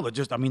played well.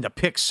 The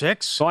pick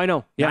six. Oh, I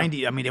know. Yeah.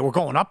 90. I mean, they were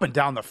going up and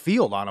down the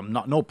field on him.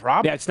 No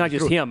problem. Yeah, it's not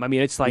just him. I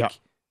mean, it's like,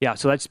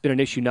 so that's been an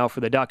issue now for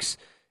the Ducks.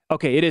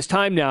 Okay, it is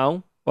time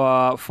now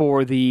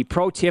for the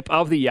pro tip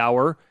of the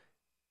hour.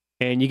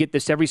 And you get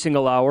this every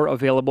single hour,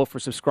 available for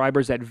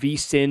subscribers at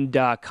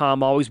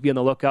vsin.com. Always be on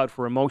the lookout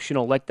for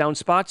emotional letdown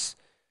spots.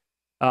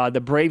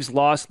 The Braves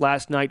lost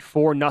last night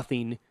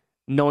 4-0,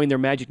 knowing their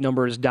magic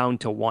number is down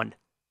to 1.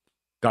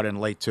 Got in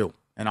late, too.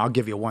 And I'll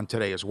give you one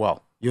today as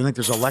well. You think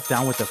there's a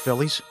letdown with the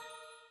Phillies?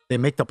 They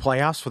make the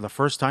playoffs for the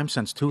first time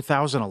since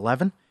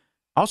 2011.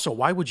 Also,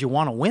 why would you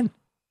want to win?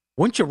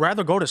 Wouldn't you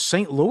rather go to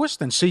St. Louis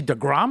than see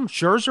DeGrom,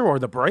 Scherzer, or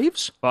the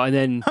Braves? Well, and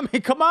then, I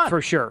mean, come on.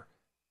 For sure.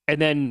 And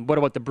then what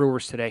about the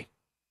Brewers today?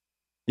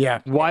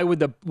 Yeah. Why would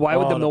the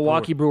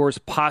Milwaukee Brewers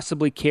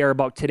possibly care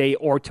about today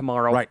or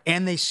tomorrow? Right.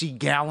 And they see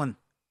Gallen.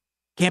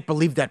 Can't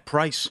believe that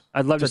price.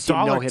 I'd love to see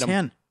him no-hit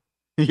him.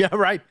 Yeah,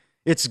 right.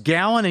 It's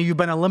Gallen and you've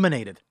been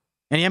eliminated.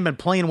 And you haven't been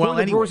playing well anyway.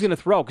 Who are the Brewers going to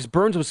throw? Because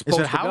Burns was supposed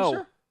to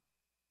go.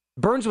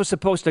 Burns was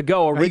supposed to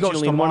go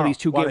originally in one of these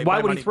two games.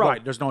 Why would he throw?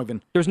 Right. There's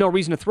no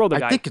reason to throw the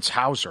guy. I think it's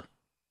Hauser.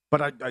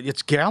 But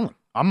it's Gallen.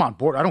 I'm on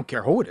board. I don't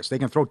care who it is. They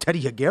can throw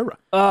Teddy Higuera.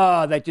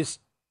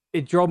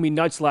 It drove me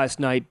nuts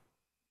last night.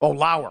 Oh,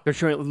 Lauer. They're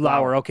trying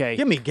Lauer, okay.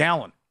 Give me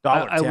Gallen.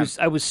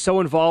 I was so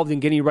involved in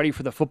getting ready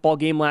for the football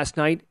game last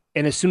night,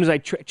 and as soon as I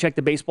checked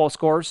the baseball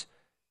scores,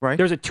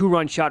 there's a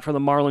 2-run shot for the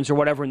Marlins or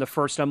whatever in the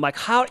first, and I'm like,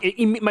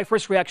 my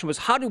first reaction was,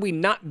 how did we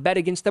not bet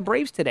against the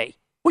Braves today?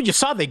 Well, you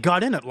saw they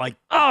got in at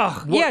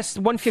yes,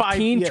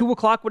 1:15, 2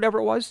 o'clock, whatever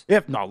it was.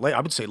 I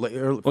would say late,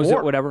 early. Was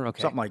 4, it whatever?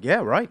 Okay. Something like,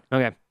 right.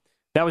 Okay.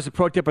 That was the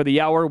pro tip of the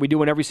hour. We do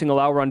one every single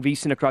hour on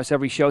VSiN across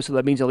every show, so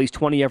that means at least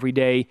 20 every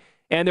day.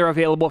 And they're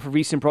available for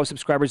VSiN Pro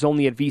subscribers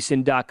only at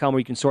vsin.com, where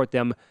you can sort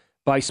them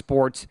by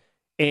sport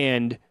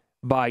and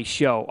by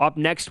show. Up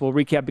next, we'll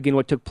recap again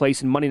what took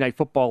place in Monday Night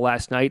Football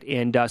last night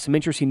and some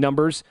interesting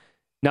numbers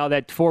now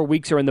that 4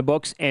 weeks are in the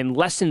books and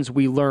lessons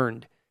we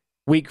learned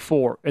Week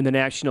 4 in the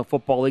National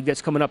Football League.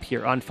 That's coming up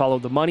here on Follow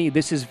the Money.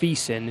 This is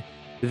VSiN,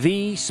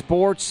 the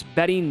Sports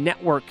Betting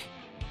Network.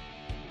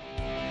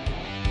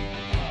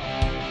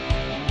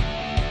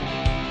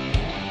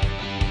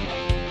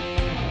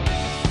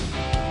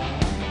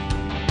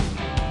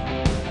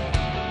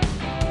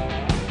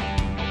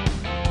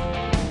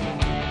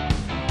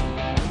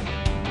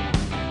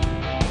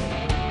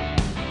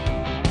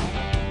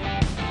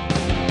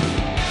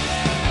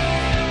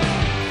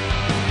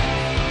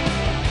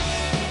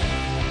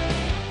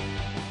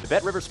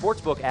 BetRivers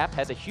Sportsbook app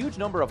has a huge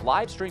number of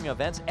live streaming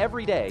events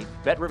every day.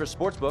 BetRivers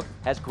Sportsbook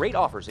has great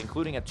offers,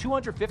 including a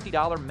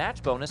 $250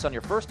 match bonus on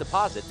your first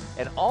deposit,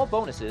 and all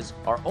bonuses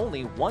are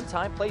only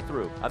one-time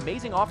playthrough.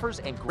 Amazing offers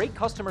and great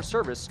customer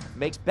service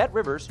makes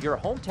BetRivers your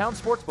hometown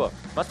sportsbook.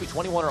 Must be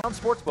 21 or on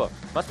sportsbook.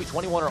 Must be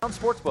 21 or on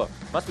sportsbook.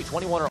 Must be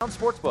 21 or on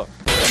sportsbook.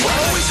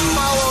 Always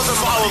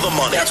follow the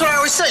money. That's what I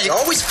always say. You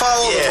always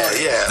follow the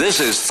money. Yeah. This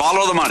is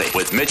Follow the Money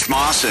with Mitch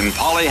Moss and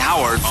Paulie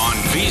Howard on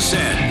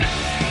VSiN.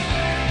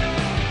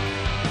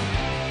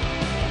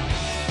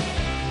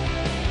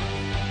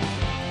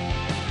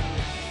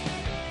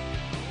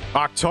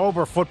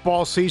 October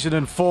football season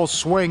in full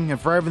swing, and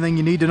for everything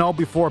you need to know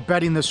before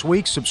betting this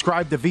week,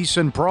 subscribe to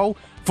VSiN Pro.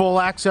 Full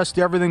access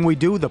to everything we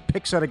do, the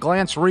picks at a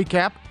glance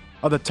recap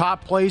of the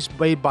top plays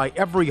made by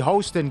every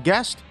host and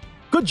guest.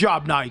 Good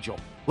job, Nigel.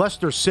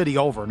 Leicester City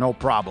over, no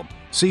problem.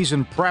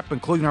 Season prep,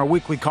 including our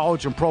weekly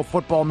college and pro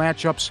football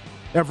matchups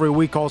every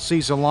week all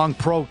season long.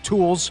 Pro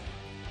tools,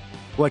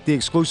 like the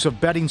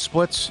exclusive betting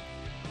splits.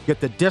 Get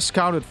the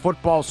discounted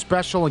football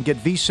special and get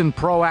VSiN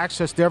Pro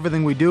access to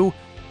everything we do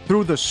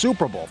through the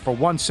Super Bowl for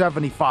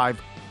 $175,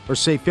 or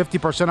save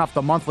 50% off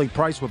the monthly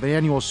price with an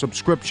annual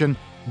subscription.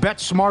 Bet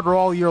smarter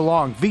all year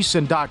long.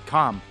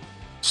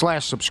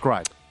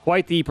 VSiN.com/subscribe.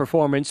 Quite the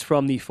performance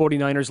from the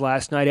 49ers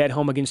last night at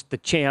home against the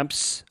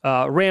champs.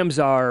 Rams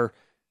are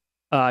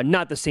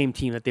not the same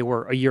team that they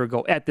were a year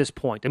ago at this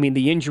point. I mean,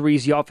 the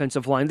injuries, the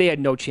offensive line, they had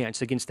no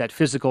chance against that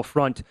physical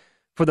front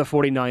for the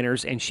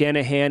 49ers. And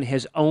Shanahan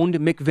has owned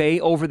McVay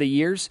over the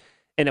years,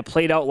 and it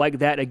played out like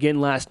that again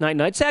last night.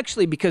 Now, it's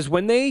actually because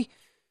when they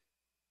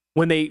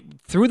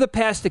threw the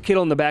pass to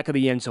Kittle in the back of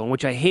the end zone,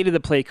 which I hated the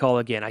play call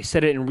again. I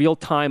said it in real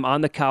time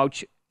on the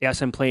couch.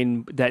 Yes, I'm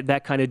playing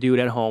that kind of dude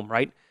at home,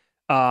 right?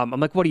 I'm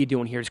like, what are you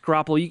doing here? It's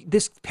Garoppolo.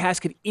 This pass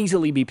could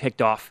easily be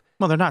picked off.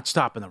 Well, they're not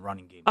stopping the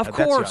running game. Of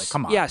course.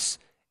 Come on. Yes.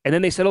 And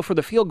then they settle for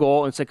the field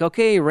goal, and it's like,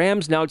 okay,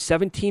 Rams, now it's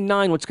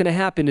 17-9. What's going to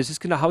happen? How's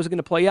it going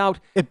to play out?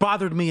 It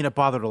bothered me, and it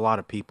bothered a lot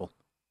of people.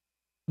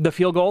 The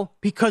field goal?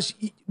 Because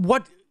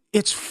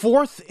it's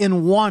 4th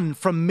and 1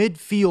 from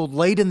midfield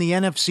late in the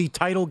NFC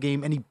title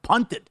game, and he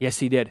punted. Yes,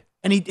 he did.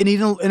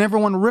 And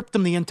everyone ripped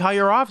him the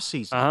entire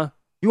offseason. Uh-huh.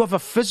 You have a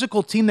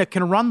physical team that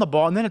can run the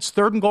ball, and then it's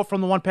 3rd and goal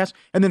from the one pass,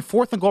 and then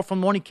 4th and goal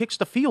from the one he kicks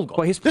the field goal.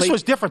 Well, this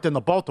was different than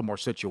the Baltimore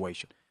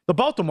situation. The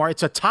Baltimore,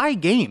 it's a tie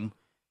game,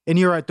 and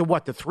you're at the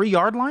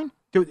 3-yard line?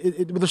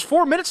 There's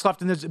 4 minutes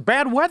left, and there's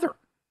bad weather.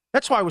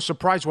 That's why I was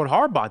surprised what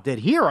Harbaugh did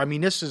here. I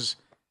mean, this is...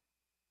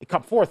 It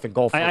come 4th and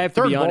goal from I have 3rd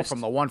to be goal honest. from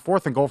the 1,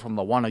 4th and goal from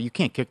the 1. You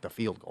can't kick the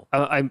field goal.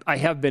 I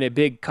have been a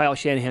big Kyle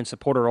Shanahan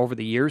supporter over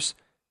the years.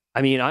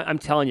 I mean, I'm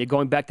telling you,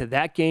 going back to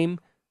that game,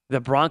 the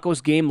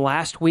Broncos game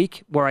last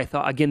week, where I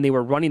thought, again, they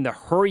were running the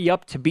hurry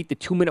up to beat the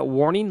 2-minute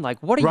warning.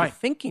 Like, what are you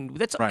thinking?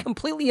 That's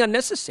completely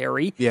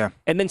unnecessary. Yeah.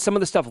 And then some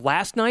of the stuff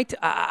last night,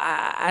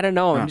 I don't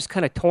know. I'm just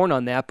kind of torn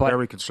on that. But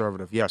very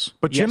conservative, yes.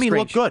 But Jimmy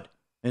looked good.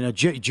 And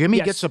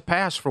Jimmy gets a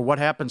pass for what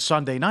happened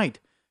Sunday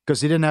night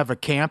because he didn't have a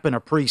camp and a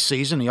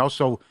preseason. He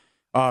also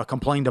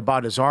complained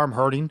about his arm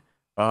hurting.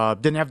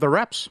 Didn't have the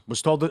reps.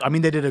 Was told that,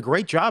 they did a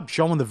great job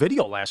showing the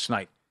video last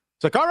night.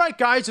 It's like, all right,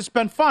 guys, it's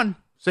been fun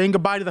saying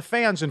goodbye to the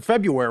fans in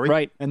February.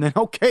 Right. And then,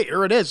 okay,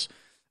 here it is.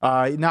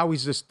 Now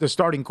he's the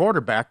starting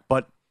quarterback,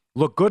 but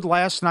looked good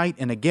last night.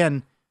 And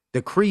again,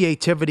 the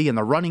creativity in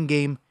the running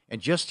game,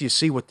 and just you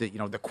see what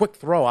the quick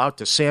throw out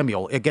to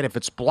Samuel. Again, if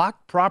it's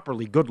blocked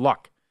properly, good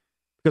luck.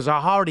 Because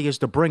how hard he is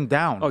to bring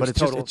down. But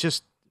it's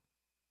just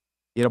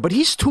but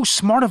he's too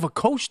smart of a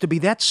coach to be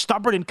that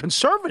stubborn and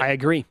conservative. I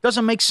agree.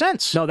 Doesn't make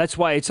sense. No, that's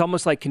why it's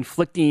almost like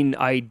conflicting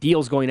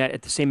ideals going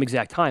at the same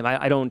exact time.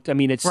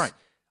 It's right.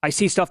 I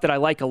see stuff that I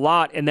like a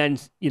lot, and then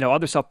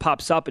other stuff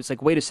pops up. It's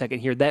like, wait a second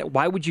here.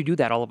 Why would you do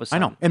that all of a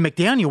sudden? I know. And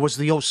McDaniel was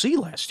the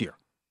OC last year.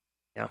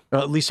 Yeah.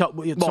 At least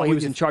he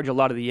was in charge of a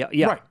lot of the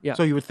right. Yeah.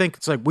 So you would think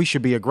it's like we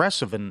should be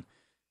aggressive and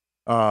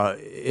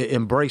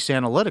embrace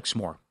analytics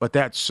more. But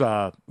that's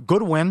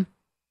good win.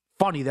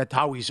 Funny that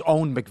how he's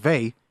owned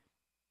McVay,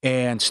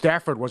 and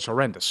Stafford was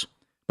horrendous.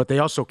 But they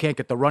also can't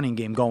get the running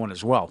game going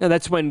as well. No,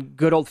 that's when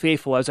good old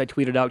faithful, as I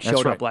tweeted out,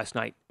 showed up last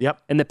night.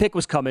 Yep. And the pick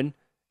was coming.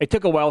 It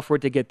took a while for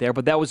it to get there,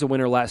 but that was a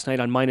winner last night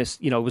on it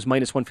was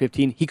minus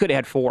 115. He could have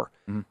had 4,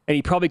 and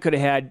he probably could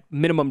have had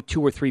minimum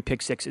 2 or 3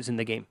 pick sixes in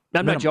the game.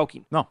 I'm not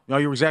joking. No,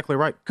 you're exactly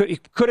right.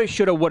 Could have,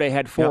 should have, would have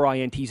had 4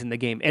 INTs in the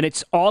game. And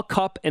it's all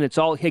Kupp and it's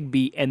all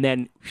Higbee, and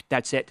then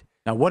that's it.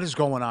 Now, what is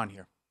going on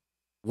here?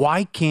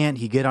 Why can't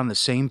he get on the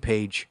same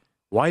page?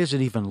 Why does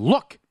it even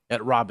look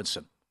at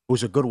Robinson,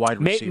 who's a good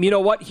wide receiver? You know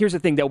what? Here's the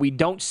thing that we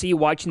don't see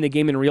watching the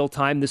game in real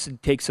time. This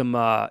would take some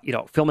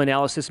film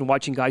analysis and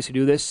watching guys who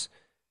do this.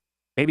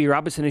 Maybe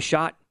Robinson is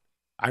shot.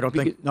 I don't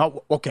think.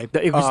 No, okay.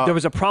 There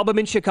was a problem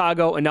in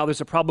Chicago, and now there's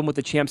a problem with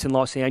the champs in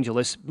Los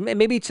Angeles.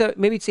 Maybe it's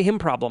a him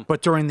problem.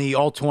 But during the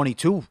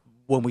All-22,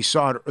 when we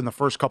saw it in the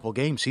first couple of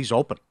games, he's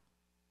open.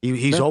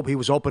 He's open. He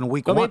was open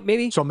week 1.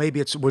 Maybe. So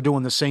maybe we're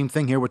doing the same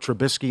thing here with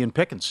Trubisky and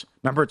Pickens.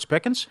 Remember, it's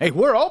Pickens. Hey,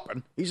 we're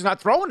open. He's not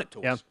throwing it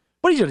to us.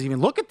 But he doesn't even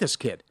look at this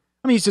kid.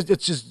 It's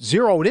just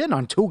zeroed in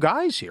on 2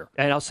 guys here.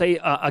 And I'll say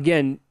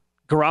again,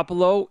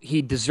 Garoppolo,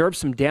 he deserves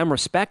some damn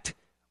respect.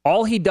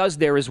 All he does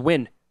there is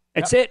win.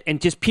 That's it. And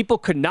just people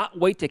could not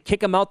wait to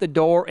kick him out the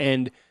door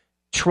and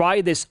try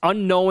this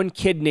unknown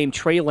kid named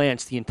Trey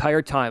Lance the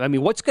entire time.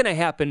 What's going to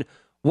happen?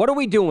 What are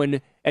we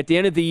doing at the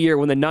end of the year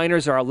when the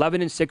Niners are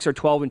 11-6 or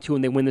 12-2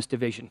 and they win this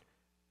division?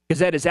 Because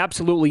that is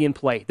absolutely in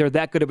play. They're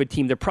that good of a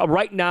team. They're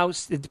right now.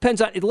 It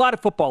depends on a lot of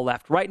football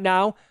left. Right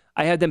now,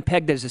 I have them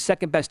pegged as the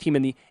second best team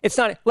in the. It's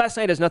not. Last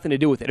night has nothing to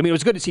do with it. It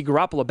was good to see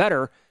Garoppolo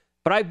better,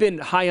 but I've been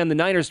high on the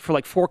Niners for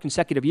like 4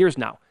 consecutive years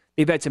now.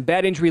 They've had some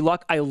bad injury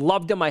luck. I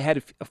loved them. I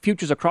had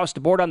futures across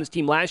the board on this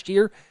team last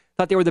year.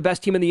 thought they were the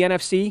best team in the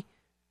NFC.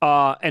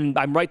 And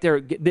I'm right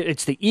there.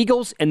 It's the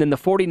Eagles and then the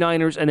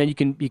 49ers, and then you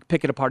can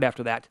pick it apart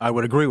after that. I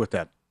would agree with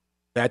that.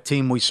 That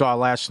team we saw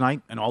last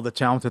night and all the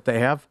talent that they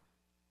have,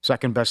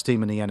 second best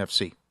team in the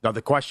NFC. Now,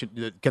 the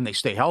question, can they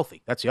stay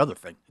healthy? That's the other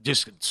thing.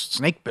 Just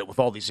snake bit with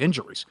all these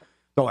injuries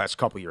the last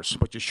couple of years.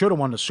 But you should have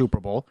won the Super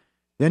Bowl.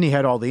 Then you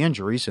had all the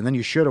injuries, and then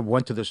you should have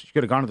gone to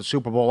the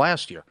Super Bowl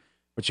last year.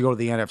 But you go to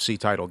the NFC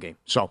title game.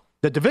 So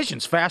the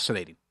division's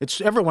fascinating.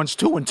 Everyone's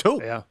 2-2.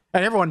 Yeah.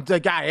 And everyone, the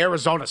guy,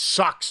 Arizona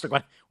sucks. They're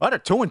going, what, are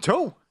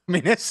 2-2? I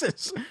mean, this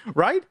is,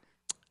 right?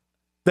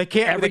 They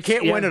can't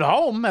win at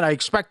home, and I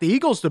expect the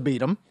Eagles to beat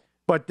them.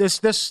 But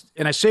this,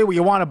 and I say what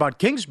you want about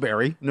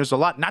Kingsbury, and there's a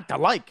lot not to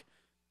like,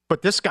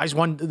 but this guy's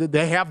won.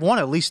 They have won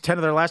at least 10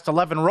 of their last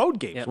 11 road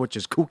games, which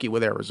is kooky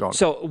with Arizona.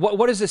 So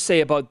what does this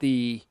say about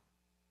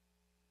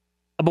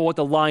what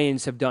the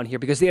Lions have done here?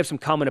 Because they have some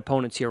common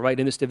opponents here, right,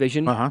 in this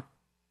division.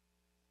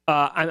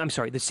 I'm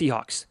sorry, the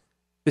Seahawks.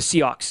 The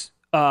Seahawks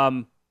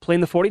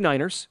playing the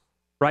 49ers,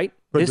 right?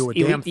 Couldn't this do a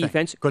damn elite thing.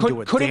 defense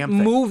Couldn't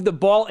move the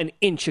ball an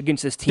inch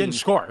against this team. Didn't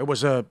score. It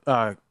was a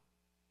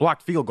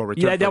blocked field goal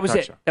return. Yeah, that was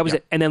it. That was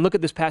it. And then look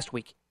at this past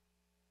week.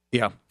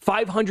 Yeah.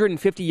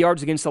 550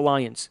 yards against the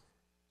Lions.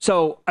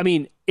 So, I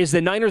mean, is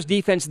the Niners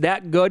defense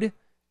that good?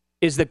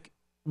 Is the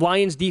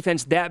Lions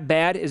defense that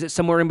bad? Is it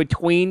somewhere in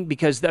between?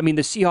 Because, I mean,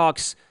 the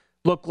Seahawks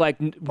look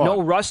like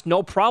no rust,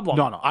 no problem.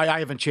 No, I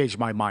haven't changed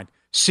my mind.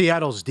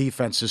 Seattle's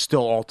defense is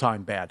still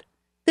all-time bad.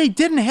 They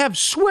didn't have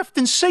Swift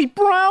and St.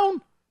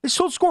 Brown. They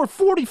still scored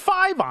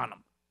 45 on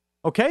them.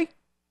 Okay?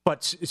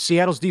 But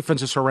Seattle's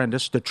defense is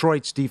horrendous.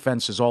 Detroit's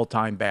defense is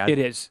all-time bad. It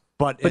is.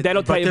 But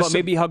that'll tell you about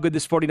maybe how good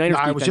this 49ers defense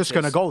is. I was just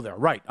going to go there.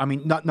 Right. I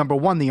mean, number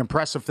one, the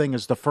impressive thing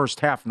is the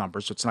first half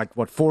numbers. It's like,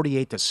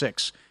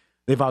 48-6.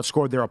 They've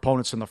outscored their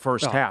opponents in the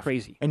first half.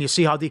 Crazy. And you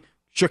see how the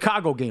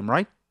Chicago game,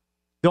 right?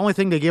 The only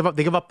thing they give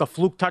up the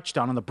fluke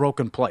touchdown on the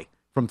broken play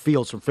from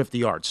Fields from 50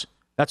 yards.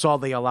 That's all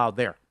they allowed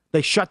there.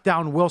 They shut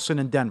down Wilson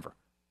in Denver,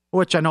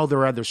 which I know there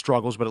are other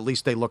struggles, but at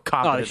least they look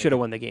confident. They should have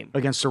won the game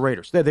against the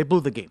Raiders. They blew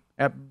the game.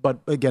 But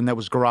again, that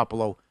was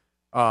Garoppolo,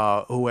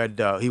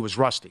 he was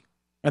rusty.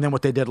 And then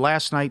what they did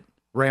last night,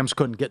 Rams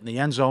couldn't get in the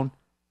end zone.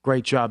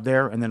 Great job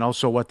there. And then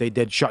also what they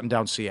did, shutting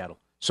down Seattle.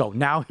 So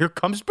now here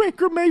comes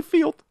Baker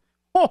Mayfield.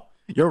 Oh,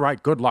 you're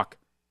right. Good luck.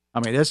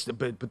 I mean, this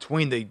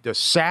between the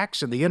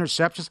sacks and the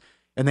interceptions,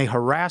 and they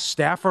harassed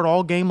Stafford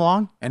all game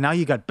long, and now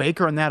you got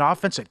Baker in that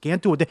offense that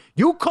can't do it.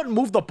 You couldn't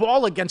move the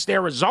ball against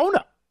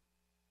Arizona.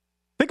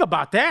 Think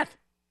about that.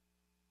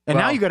 And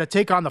now you got to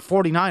take on the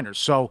 49ers.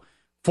 So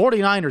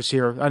 49ers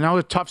here, I know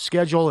a tough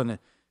schedule and a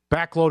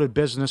backloaded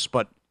business,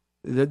 but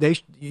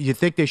you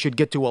think they should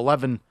get to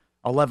 11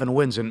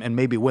 wins and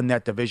maybe win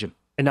that division.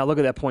 And now look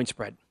at that point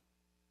spread.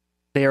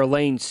 They are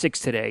laying 6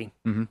 today.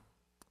 Mm-hmm.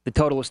 The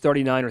total is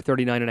 39 or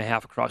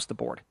 39.5 across the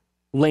board.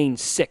 Lane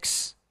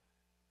 6.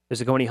 Does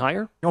it go any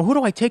higher? Who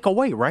do I take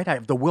away, right? I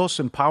have the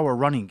Wilson Power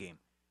running game.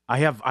 I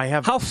have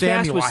How Samuel,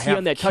 fast was he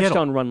on that Kittle.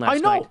 touchdown run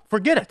last night? I know.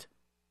 Forget it.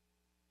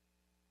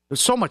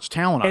 There's so much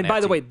talent on And that by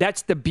the team. way,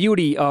 that's the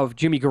beauty of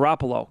Jimmy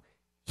Garoppolo.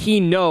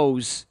 He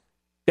knows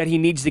that he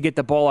needs to get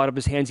the ball out of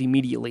his hands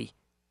immediately.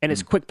 And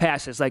it's quick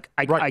passes. Like,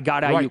 I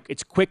got Ayuk. Right.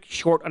 It's quick,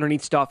 short,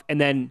 underneath stuff. And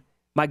then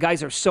my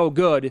guys are so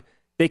good,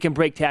 they can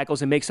break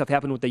tackles and make stuff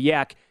happen with the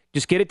yak.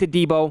 Just get it to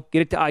Debo,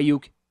 get it to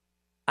Ayuk.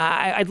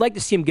 I'd like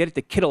to see him get it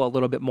to Kittle a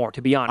little bit more,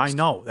 to be honest. I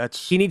know.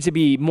 He needs to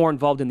be more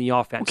involved in the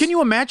offense. Well, can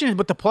you imagine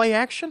with the play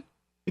action?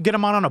 You get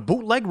him out on a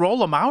bootleg,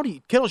 roll him out.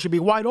 Kittle should be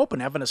wide open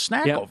having a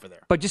snack over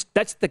there. But just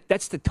that's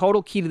the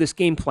total key to this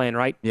game plan,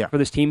 right? Yeah. For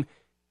this team.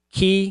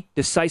 Key,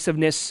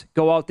 decisiveness,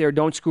 go out there,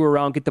 don't screw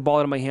around, get the ball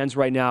out of my hands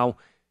right now.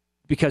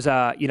 Because,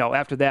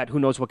 after that, who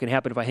knows what can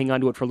happen if I hang on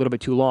to it for a little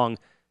bit too long.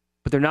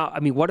 But they're not, I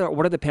mean, what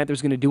are the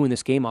Panthers going to do in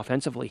this game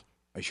offensively?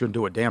 They shouldn't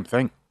do a damn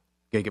thing.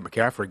 Can't get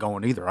McCaffrey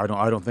going either. I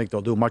don't think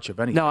they'll do much of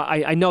anything. No,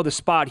 I know the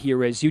spot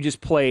here is you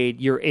just played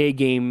your A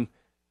game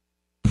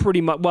pretty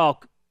much.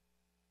 Well,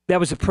 that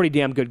was a pretty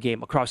damn good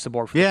game across the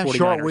board for the 49ers.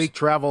 Short week,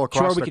 travel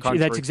across the country.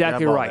 That's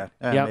exactly right.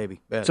 Yeah,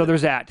 maybe. So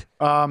there's that.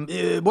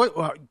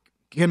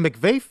 Can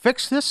McVay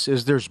fix this?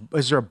 Is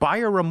there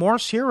buyer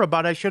remorse here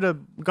about I should have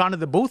gone to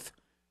the booth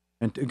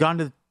and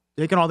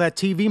taken all that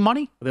TV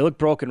money? They look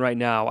broken right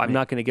now. I'm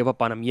not going to give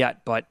up on them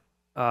yet, but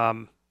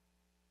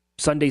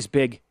Sunday's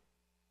big.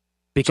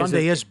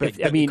 Sunday is big.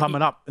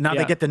 Coming up. Now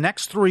they get the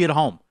next 3 at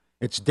home.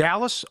 It's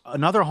Dallas,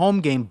 another home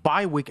game,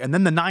 bye week, and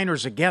then the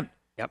Niners again.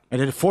 Yep. And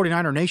then the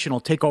 49er Nation will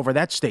take over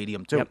that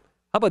stadium, too. Yep.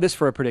 How about this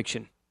for a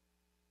prediction?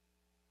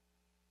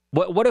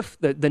 What if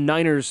the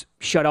Niners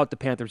shut out the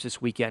Panthers this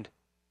weekend?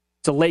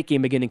 It's a late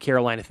game again in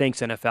Carolina.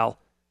 Thanks, NFL.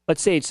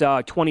 Let's say it's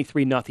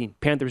 23-0.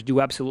 Panthers do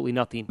absolutely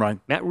nothing. Right.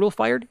 Matt Rule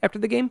fired after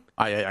the game?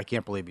 I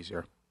can't believe he's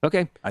here.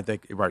 Okay. I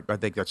think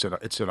that's enough.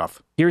 It's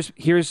enough.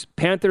 Here's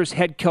Panthers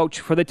head coach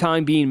for the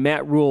time being,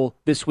 Matt Rule,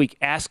 this week,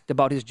 asked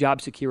about his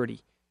job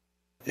security.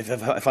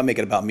 If I make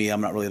it about me, I'm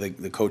not really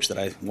the coach that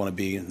I want to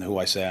be and who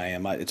I say I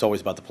am. It's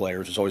always about the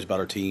players. It's always about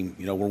our team.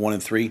 We're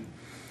 1-3.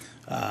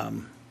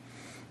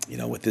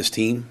 With this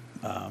team,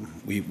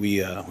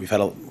 We've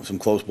had some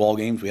close ball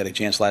games. We had a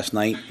chance last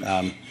night.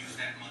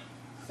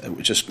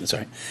 It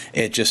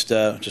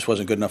just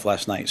wasn't good enough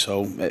last night.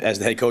 So as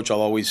the head coach,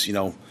 I'll always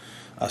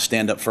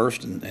stand up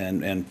first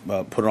and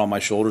put it on my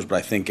shoulders. But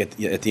I think at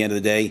the end of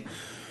the day,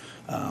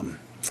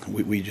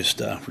 we're just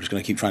going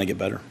to keep trying to get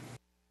better.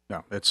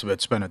 No,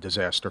 it's been a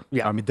disaster.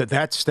 Yeah. I mean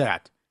that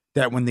stat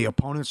that when the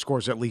opponent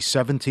scores at least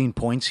 17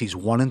 points, he's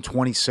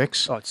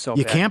 1-26. Oh, it's so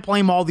you bad. can't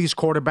blame all these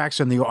quarterbacks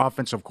and the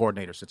offensive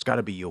coordinators. It's got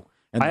to be you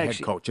and the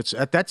head coach.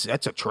 That's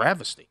a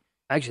travesty.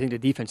 I actually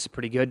think the defense is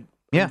pretty good.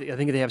 Yeah. I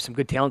think they have some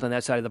good talent on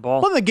that side of the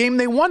ball. Well, the game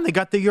they won, they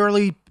got the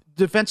early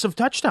defensive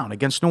touchdown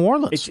against New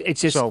Orleans.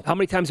 It's just how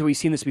many times have we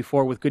seen this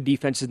before with good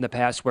defenses in the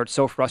past where it's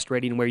so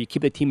frustrating, where you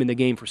keep the team in the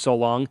game for so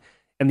long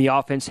and the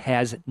offense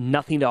has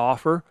nothing to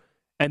offer,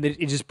 and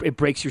it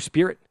breaks your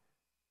spirit.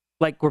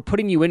 Like, we're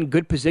putting you in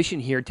good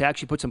position here to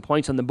actually put some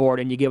points on the board,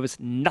 and you give us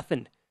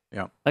nothing.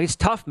 Yeah. Like, it's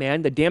tough,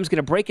 man. The dam's going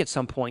to break at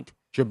some point.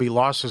 Should be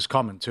losses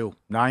coming, too.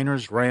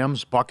 Niners,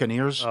 Rams,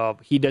 Buccaneers. Oh,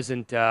 he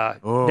doesn't.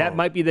 That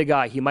might be the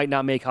guy. He might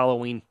not make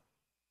Halloween.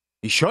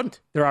 He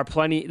shouldn't. There are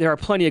plenty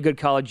of good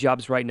college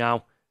jobs right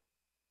now.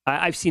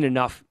 I've seen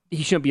enough.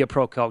 He shouldn't be a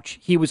pro coach.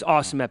 He was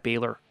awesome at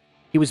Baylor.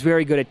 He was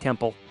very good at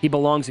Temple. He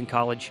belongs in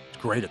college.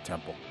 He's great at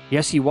Temple.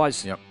 Yes, he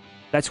was. Yep.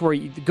 That's where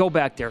you go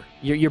back there.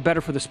 You're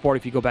better for the sport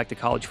if you go back to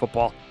college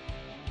football.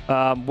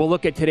 We'll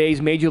look at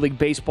today's Major League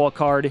Baseball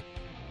card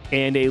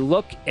and a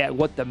look at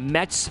what the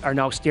Mets are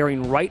now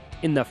staring right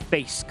in the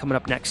face coming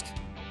up next.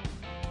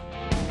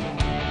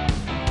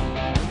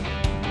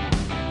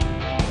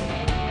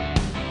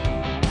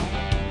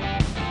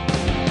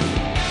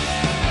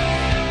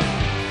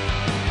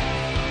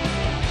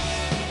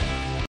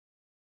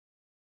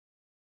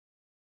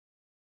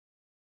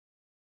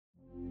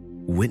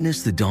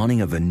 Witness the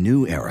dawning of a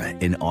new era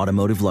in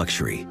automotive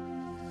luxury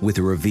with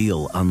a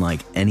reveal unlike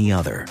any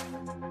other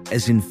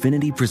as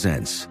Infiniti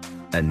presents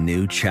a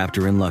new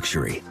chapter in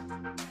luxury,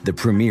 the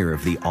premiere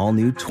of the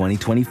all-new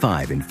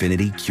 2025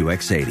 Infiniti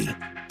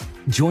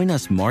QX80. Join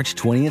us March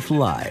 20th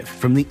live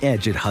from the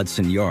Edge at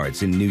Hudson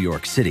Yards in New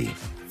York City,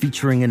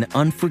 featuring an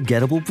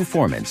unforgettable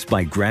performance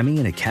by Grammy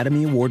and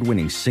Academy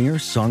Award-winning singer,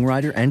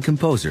 songwriter, and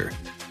composer,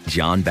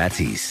 Jon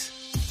Batiste.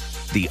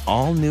 The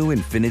all-new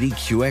Infiniti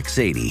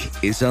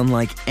QX80 is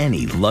unlike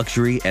any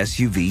luxury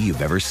SUV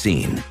you've ever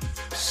seen.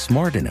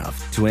 Smart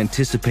enough to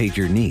anticipate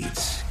your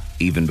needs,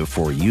 even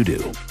before you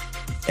do.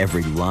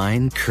 Every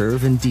line,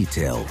 curve, and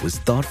detail was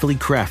thoughtfully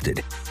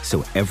crafted,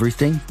 so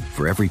everything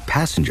for every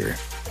passenger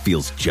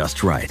feels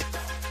just right.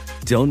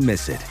 Don't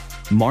miss it.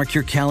 Mark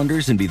your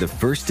calendars and be the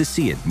first to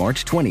see it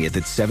March 20th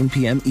at 7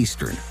 p.m.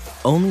 Eastern,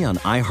 only on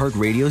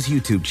iHeartRadio's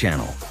YouTube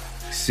channel.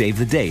 Save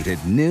the date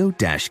at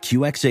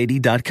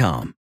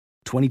new-QX80.com.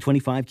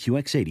 2025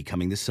 QX80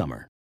 coming this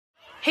summer.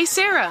 Hey,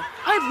 Sarah,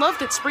 I love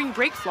that spring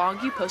break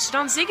vlog you posted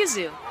on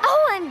Zigazoo.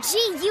 OMG,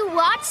 you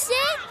watched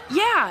it?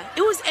 Yeah,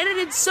 it was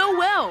edited so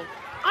well.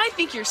 I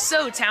think you're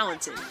so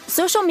talented.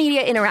 Social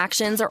media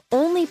interactions are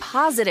only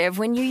positive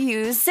when you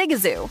use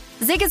Zigazoo.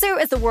 Zigazoo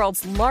is the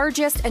world's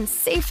largest and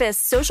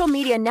safest social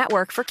media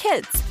network for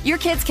kids. Your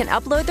kids can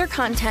upload their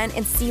content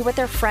and see what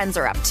their friends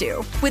are up to.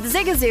 With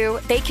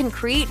Zigazoo, they can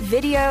create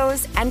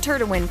videos, enter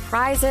to win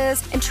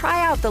prizes, and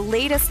try out the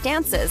latest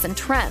dances and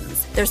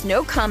trends. There's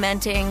no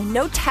commenting,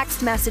 no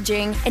text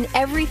messaging, and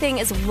everything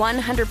is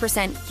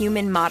 100%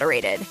 human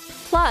moderated.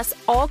 Plus,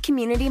 all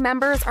community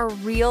members are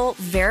real,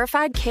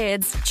 verified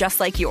kids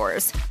just like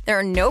yours. There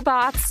are no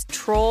bots,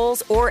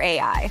 trolls, or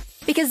AI.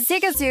 Because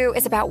Zigazoo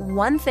is about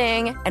one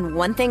thing and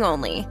one thing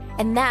only,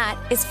 and that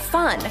is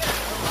fun.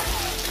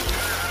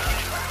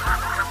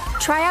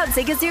 Try out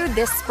Zigazoo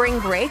this spring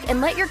break and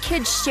let your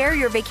kids share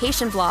your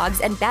vacation vlogs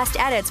and best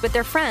edits with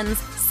their friends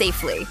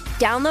safely.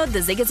 Download the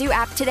Zigazoo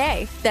app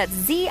today. That's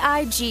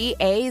Zigazoo.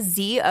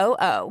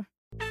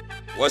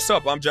 What's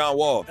up? I'm John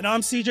Wall. And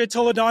I'm CJ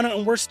Toledano,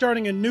 and we're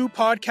starting a new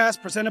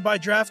podcast presented by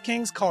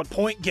DraftKings called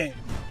Point Game.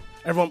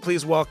 Everyone,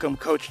 please welcome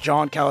Coach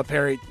John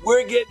Calipari.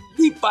 We're getting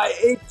beat by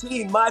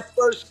 18. My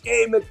first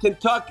game in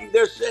Kentucky,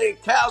 they're saying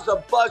Cal's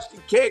a bust. He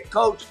can't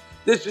coach.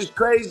 This is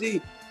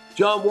crazy.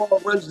 John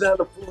Wall runs down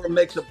the floor and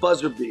makes a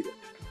buzzer beater.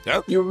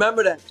 Yep. You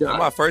remember that, John? That's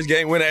my first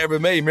game winner I ever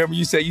made. Remember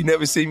you said you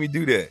never seen me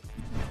do that.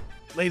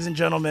 Ladies and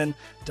gentlemen,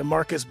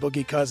 DeMarcus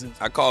Boogie Cousins.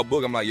 I called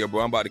Boog. I'm like, yo,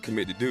 bro, I'm about to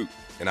commit to Duke.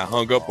 And I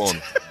hung up on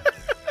him.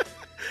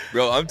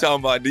 Bro, I'm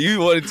talking about, do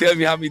you want to tell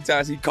me how many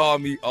times he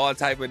called me all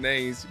type of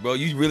names? Bro,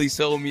 you really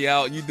sold me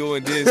out. You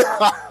doing this.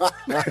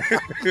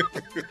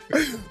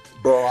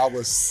 Bro, I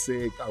was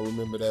sick. I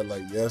remember that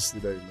like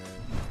yesterday, man.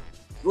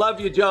 Love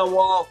you, John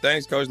Wall.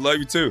 Thanks, Coach. Love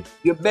you, too.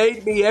 You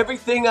made me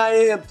everything I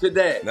am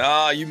today.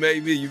 Nah, you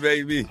made me. You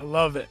made me. I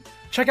love it.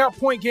 Check out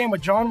Point Game with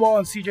John Wall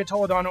and CJ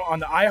Toledano on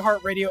the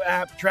iHeartRadio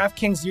app,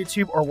 DraftKings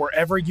YouTube, or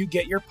wherever you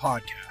get your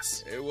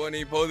podcasts. It wasn't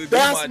even supposed to be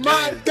That's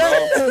my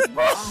dance,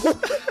 bro.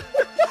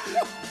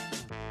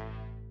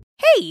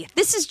 Hey,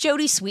 this is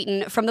Jodie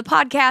Sweetin from the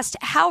podcast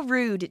How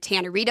Rude,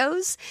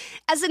 Tanneritos.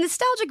 As a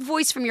nostalgic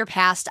voice from your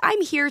past,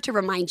 I'm here to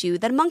remind you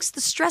that amongst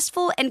the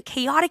stressful and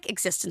chaotic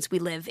existence we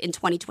live in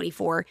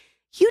 2024,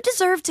 you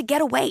deserve to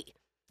get away.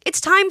 It's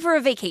time for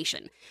a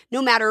vacation,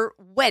 no matter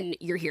when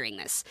you're hearing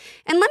this.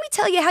 And let me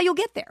tell you how you'll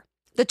get there.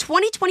 The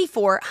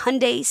 2024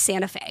 Hyundai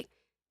Santa Fe.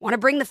 Want to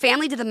bring the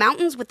family to the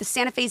mountains with the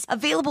Santa Fe's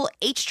available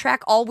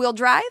H-Track all-wheel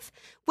drive?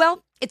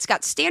 Well, it's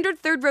got standard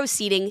third-row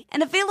seating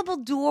and available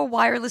dual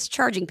wireless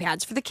charging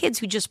pads for the kids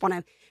who just want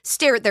to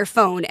stare at their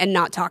phone and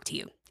not talk to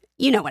you.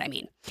 You know what I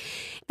mean.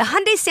 The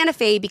Hyundai Santa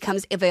Fe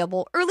becomes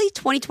available early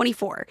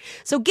 2024,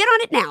 so get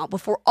on it now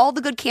before all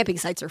the good camping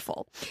sites are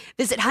full.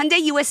 Visit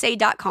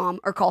HyundaiUSA.com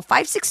or call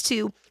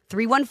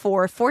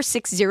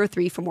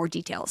 562-314-4603 for more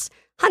details.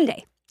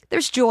 Hyundai,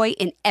 there's joy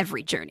in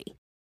every journey.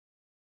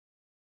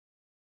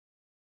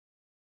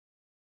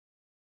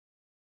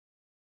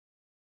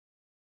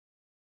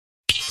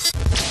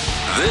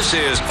 This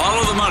is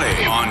Follow the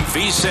Money on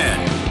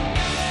VSiN.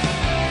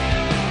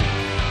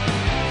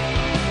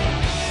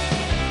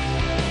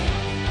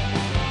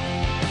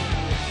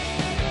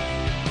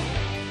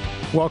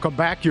 Welcome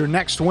back. Your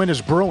next win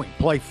is brewing.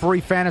 Play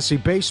free fantasy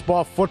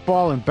baseball,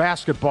 football, and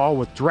basketball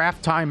with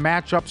draft time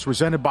matchups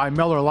presented by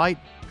Miller Lite.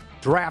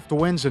 Draft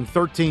wins in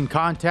 13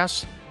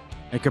 contests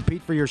and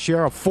compete for your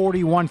share of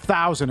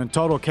 $41,000 in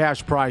total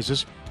cash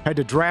prizes. Head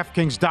to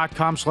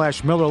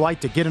DraftKings.com/Miller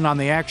Lite to get in on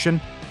the action.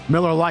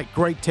 Miller Lite,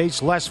 great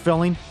taste, less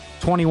filling,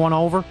 21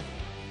 over.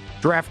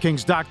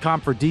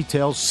 DraftKings.com for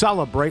details.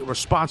 Celebrate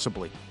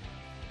responsibly.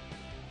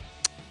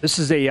 This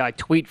is a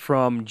tweet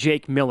from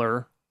Jake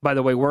Miller. By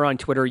the way, we're on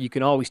Twitter. You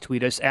can always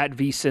tweet us at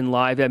VSiN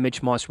Live, at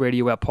Mitch Moss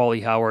Radio, at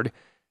Paulie Howard.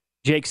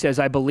 Jake says,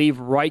 I believe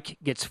Reich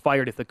gets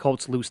fired if the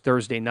Colts lose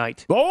Thursday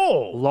night.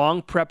 Oh!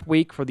 Long prep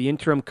week for the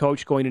interim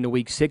coach going into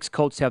week 6.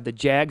 Colts have the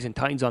Jags and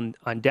Titans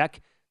on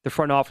deck. The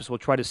front office will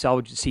try to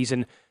salvage the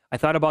season. I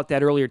thought about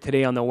that earlier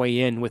today on the way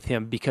in with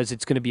him because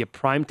it's going to be a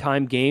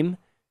primetime game,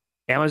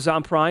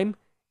 Amazon Prime,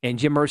 and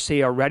Jim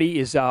Irsay already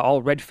is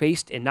all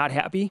red-faced and not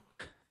happy.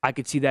 I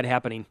could see that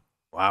happening.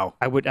 Wow.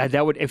 What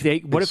if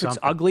it's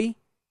ugly?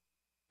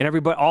 And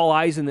everybody, all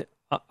eyes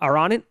are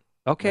on it?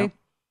 Okay. Yep.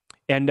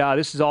 And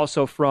this is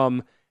also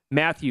from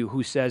Matthew,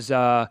 who says,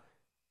 I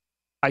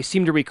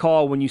seem to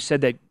recall when you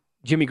said that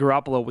Jimmy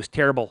Garoppolo was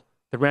terrible,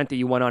 the rant that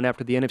you went on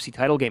after the NFC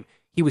title game.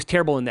 He was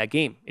terrible in that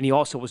game, and he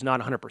also was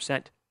not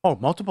 100%. Oh,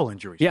 multiple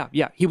injuries. Yeah.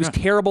 He was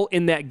terrible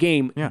in that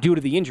game due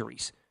to the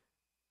injuries.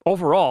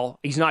 Overall,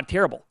 he's not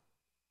terrible.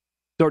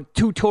 They're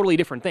two totally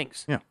different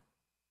things. Yeah.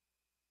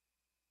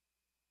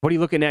 What are you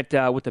looking at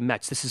with the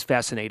Mets? This is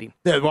fascinating.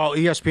 Yeah, well,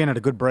 ESPN had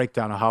a good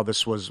breakdown of how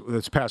this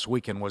past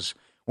weekend was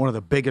one of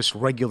the biggest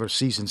regular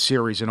season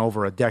series in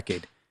over a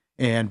decade.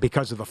 And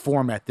because of the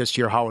format this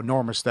year, how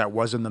enormous that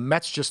was. And the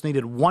Mets just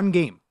needed one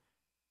game.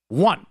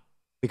 One.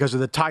 Because of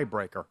the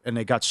tiebreaker. And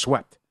they got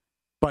swept.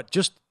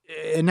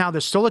 And now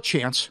there's still a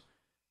chance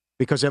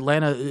because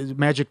Atlanta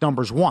magic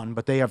number's 1,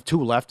 but they have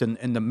 2 left.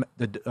 And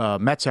the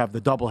Mets have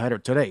the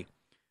doubleheader today.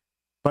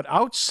 But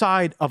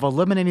outside of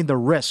eliminating the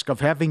risk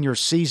of having your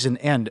season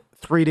end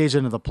 3 days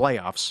into the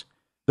playoffs,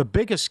 the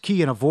biggest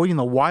key in avoiding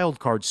the wild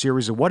card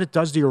series is what it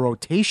does to your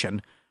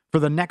rotation for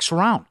the next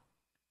round,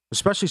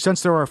 especially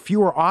since there are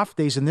fewer off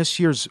days in this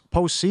year's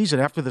postseason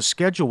after the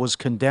schedule was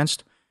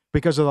condensed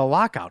because of the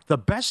lockout. The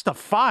best of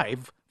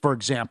 5, for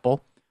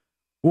example,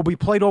 will be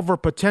played over a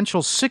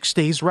potential 6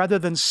 days rather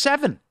than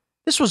 7.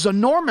 This was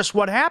enormous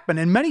what happened,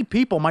 and many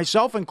people,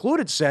 myself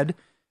included, said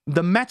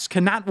the Mets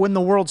cannot win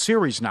the World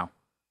Series now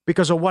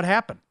because of what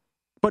happened.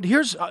 But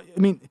here's how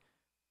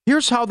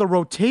the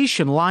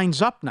rotation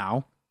lines up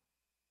now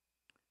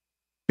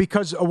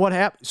because of what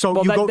happened.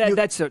 So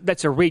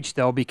that's a reach,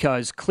 though,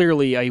 because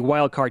clearly a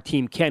wild card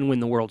team can win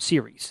the World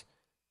Series.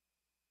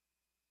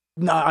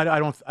 No, I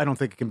don't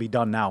think it can be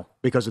done now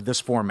because of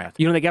this format.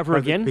 You don't think ever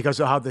again?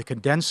 Because of how the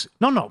condensed...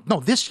 No,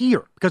 this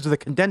year. Because of the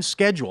condensed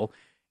schedule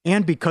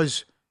and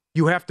because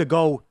you have to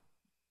go...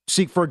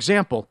 See, for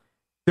example,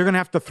 they're going to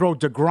have to throw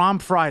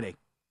DeGrom Friday,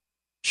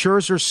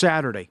 Scherzer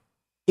Saturday,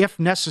 if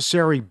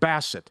necessary,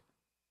 Bassett.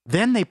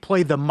 Then they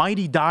play the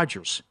mighty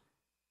Dodgers.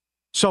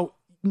 So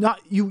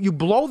you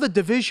blow the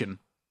division.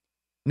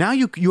 Now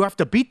you have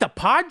to beat the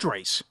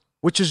Padres,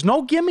 which is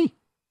no gimme.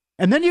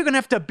 And then you're going to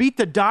have to beat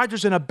the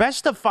Dodgers in a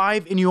best of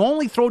 5, and you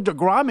only throw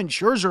DeGrom and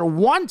Scherzer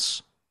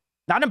once.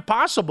 Not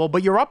impossible,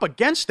 but you're up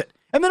against it.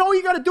 And then,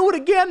 you got to do it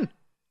again.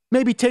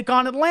 Maybe take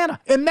on Atlanta.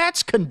 And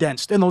that's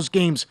condensed in those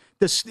games.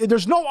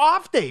 There's no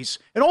off days.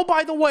 And,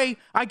 by the way,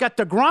 I got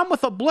DeGrom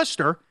with a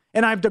blister,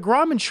 and I have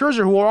DeGrom and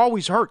Scherzer who are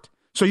always hurt.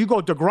 So you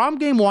go DeGrom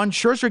game 1,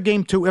 Scherzer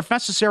game 2, if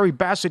necessary,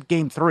 Bassett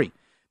game 3.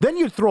 Then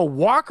you throw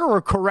Walker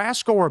or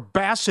Carrasco or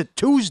Bassett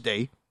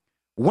Tuesday,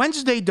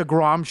 Wednesday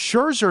DeGrom,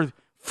 Scherzer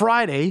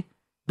Friday,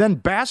 then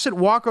Bassett,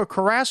 Walker,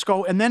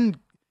 Carrasco, and then,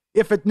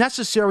 if it's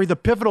necessary, the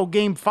pivotal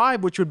game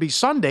 5, which would be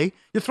Sunday,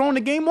 you're throwing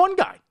the game 1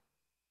 guy.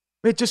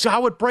 It's just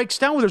how it breaks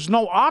down. There's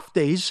no off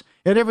days,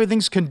 and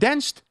everything's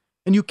condensed,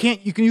 and you can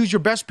use your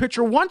best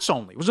pitcher once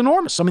only. It was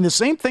enormous. I mean, the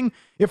same thing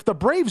if the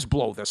Braves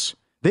blow this.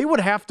 They would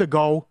have to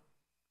go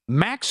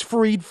Max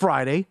Fried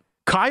Friday,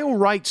 Kyle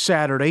Wright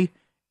Saturday,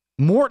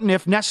 Morton,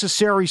 if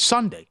necessary,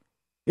 Sunday.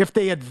 If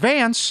they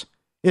advance,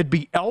 it'd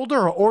be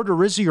Elder or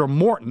Odorizzi or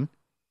Morton,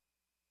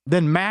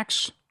 then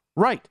Max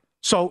Wright.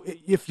 So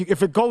if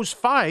it goes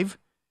 5,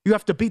 you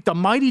have to beat the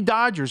mighty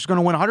Dodgers, going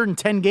to win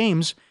 110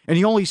 games, and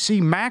you only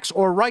see Max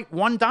or Wright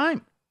one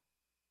time.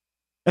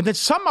 And then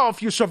somehow,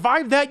 if you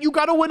survive that, you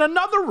got to win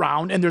another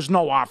round, and there's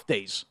no off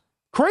days.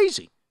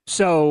 Crazy.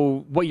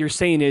 So what you're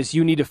saying is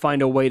you need to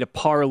find a way to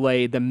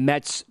parlay the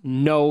Mets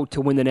no to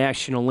win the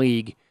National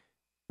League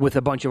with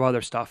a bunch of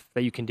other stuff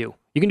that you can do.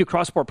 You can do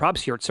cross-sport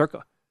props here at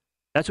Circa.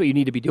 That's what you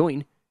need to be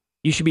doing.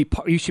 You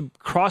should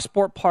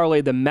cross-sport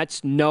parlay the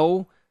Mets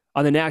no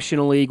on the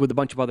National League with a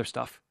bunch of other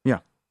stuff. Yeah.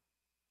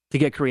 To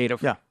get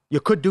creative. Yeah.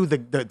 You could do the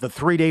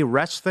 3-day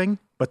rest thing,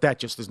 but that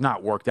just has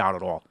not worked out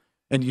at all.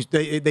 And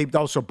they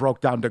also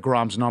broke down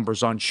DeGrom's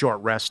numbers on short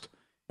rest,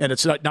 and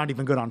it's not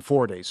even good on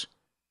 4 days.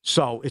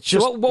 So it's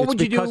just. So what would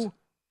you do?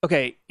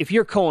 Okay, if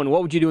you're Cohen,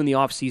 what would you do in the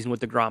offseason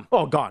with DeGrom?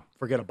 Oh, gone.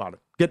 Forget about it.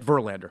 Get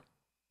Verlander.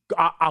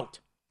 Out.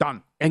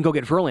 Done. And go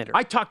get Verlander.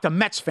 I talked to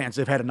Mets fans.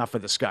 They've had enough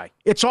of this guy.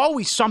 It's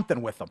always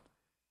something with them.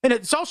 And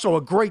it's also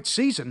a great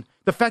season.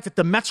 The fact that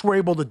the Mets were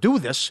able to do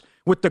this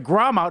with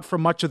DeGrom out for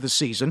much of the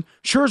season.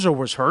 Scherzer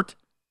was hurt.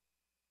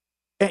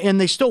 And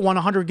they still won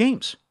 100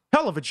 games.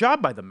 Hell of a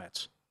job by the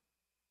Mets.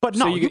 But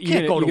no, you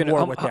can't go to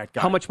war with that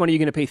guy. How much money are you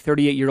going to pay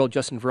 38-year-old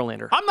Justin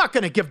Verlander? I'm not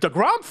going to give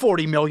DeGrom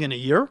 $40 million a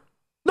year.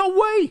 No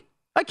way.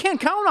 I can't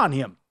count on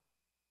him.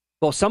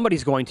 Well,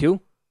 somebody's going to.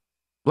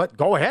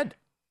 Go ahead.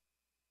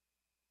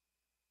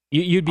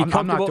 You'd be comfortable.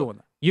 I'm not doing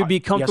that. You'd be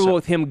comfortable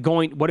with him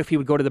going. What if he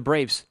would go to the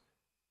Braves?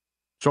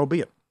 So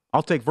be it.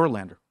 I'll take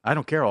Verlander. I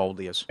don't care how old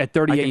he is. At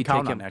 38, I can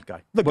count on that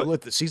guy. Look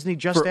at the season he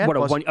just had. What,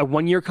 a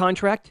 1-year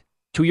contract?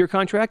 2-year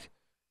contract?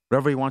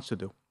 Whatever he wants to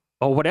do.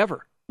 Oh,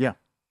 whatever. Yeah.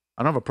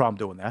 I don't have a problem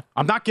doing that.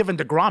 I'm not giving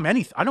DeGrom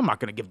anything. I'm not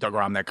going to give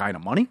DeGrom that kind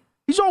of money.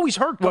 He's always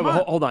hurt.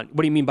 Hold on.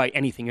 What do you mean by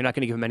anything? You're not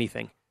going to give him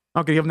anything? I'm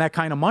not going to give him that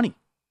kind of money.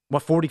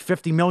 What, $40,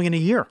 $50 million a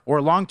year or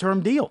a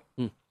long-term deal?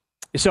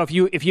 So if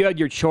you had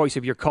your choice,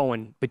 if you're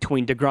Cohen,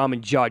 between DeGrom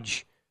and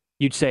Judge,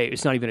 you'd say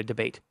it's not even a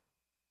debate.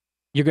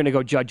 You're going to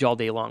go Judge all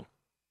day long.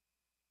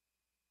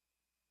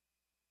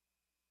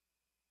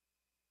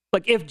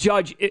 Like if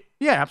Judge...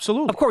 yeah,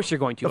 absolutely. Of course you're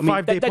going to. The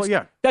 5-day play,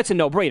 yeah. That's a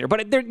no-brainer.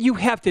 But you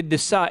have to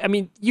decide. I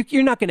mean,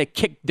 you're not going to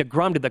kick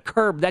DeGrom to the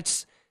curb.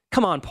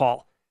 Come on,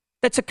 Paul.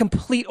 That's a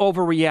complete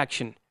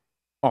overreaction.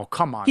 Oh,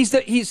 come on.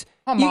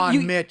 Come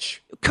on,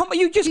 Mitch.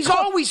 He's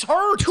always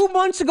hurt. 2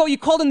 months ago, you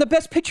called him the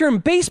best pitcher in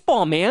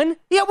baseball, man.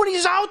 Yeah, when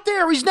he's out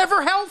there, he's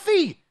never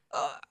healthy.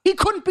 He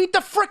couldn't beat the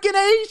frickin'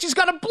 A's. He's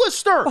got a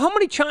blister. Well, how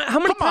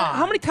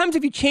many times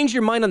have you changed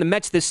your mind on the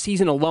Mets this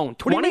season alone?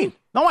 20? What do you mean?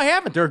 No, I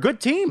haven't. They're a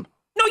good team.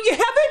 No, you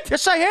haven't?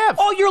 Yes, I have.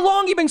 All year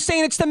long, you've been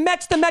saying it's the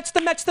Mets, the Mets, the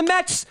Mets, the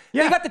Mets.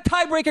 Yeah. They got the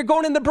tiebreaker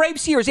going in the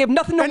Braves series. They have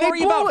nothing to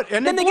worry about.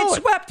 And then they get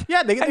swept.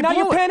 Yeah, and now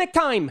you're panic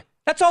time.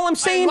 That's all I'm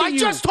saying to you. I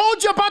just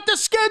told you about the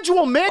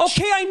schedule, Mitch.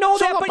 Okay, I know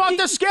that. It's all about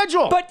the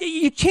schedule. But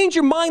you change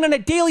your mind on a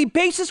daily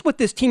basis with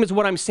this team is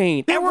what I'm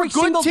saying. They were a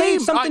good single day, team.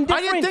 something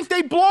different. I didn't think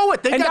they'd blow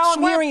it. They got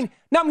swept.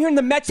 Now I'm hearing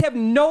the Mets have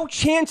no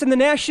chance in the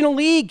National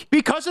League.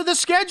 Because of the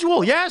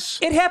schedule, yes.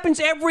 It happens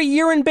every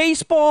year in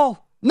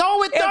baseball.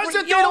 No, it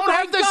doesn't. They don't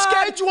have the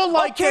schedule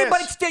like this. Okay,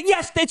 but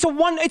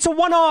it's a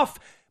one-off.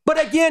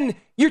 But again,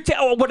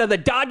 what are the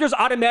Dodgers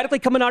automatically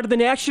coming out of the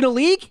National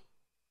League?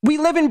 We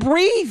live and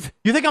breathe.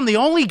 You think I'm the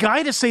only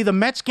guy to say the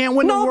Mets can't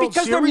win the World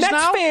Series now? No, because they're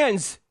Mets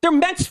fans. They're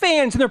Mets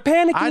fans, and they're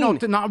panicking. I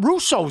don't. Not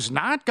Russo's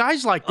not.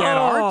 Guys like that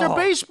aren't. They're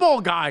baseball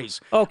guys.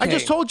 Okay. I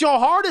just told you how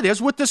hard it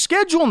is with the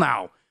schedule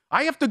now.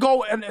 I have to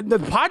go, and the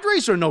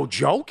Padres are no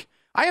joke.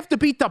 I have to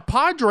beat the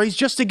Padres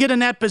just to get in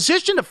that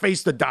position to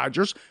face the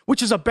Dodgers,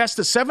 which is a best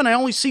of 7. I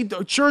only see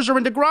Scherzer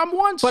and DeGrom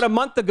once. But a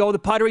month ago, the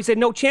Padres had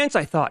no chance,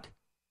 I thought.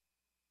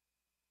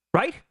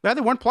 Right? Yeah,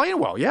 they weren't playing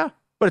well, yeah.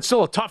 But it's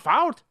still a tough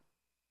out.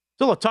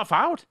 Still a tough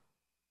out.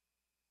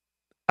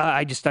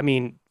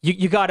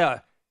 You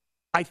gotta.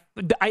 I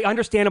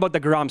understand about the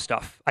DeGrom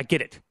stuff. I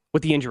get it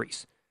with the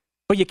injuries,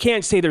 but you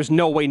can't say there's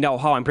no way, no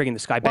how I'm bringing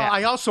this guy back. Well,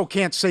 I also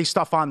can't say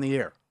stuff on the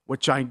air,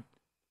 which I've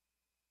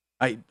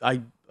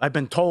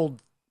been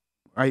told,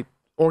 right?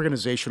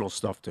 Organizational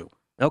stuff too.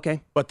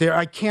 Okay, but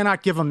I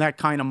cannot give him that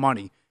kind of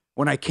money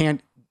when I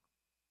can't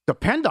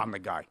depend on the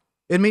guy.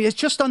 I mean, it's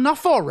just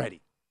enough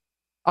already.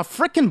 A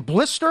freaking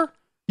blister.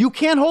 You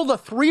can't hold a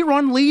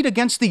 3-run lead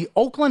against the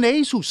Oakland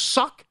A's who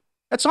suck?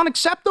 That's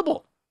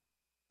unacceptable.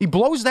 He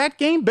blows that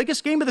game,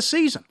 biggest game of the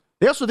season.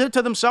 They also did it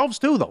to themselves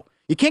too, though.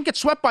 You can't get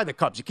swept by the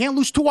Cubs. You can't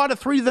lose 2 out of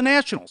 3 to the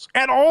Nationals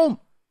at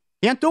home.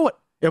 Can't do it.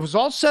 It was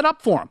all set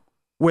up for him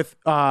with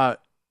DeGrom,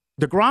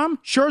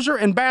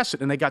 Scherzer, and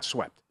Bassett, and they got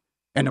swept.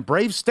 And the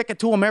Braves stick it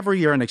to him every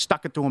year, and they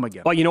stuck it to him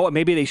again. Well, you know what?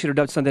 Maybe they should have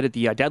done something at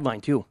the deadline,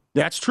 too.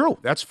 That's true.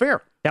 That's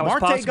fair. That was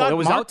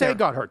possible. Marte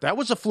got hurt. That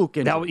was a fluke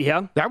injury.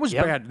 That was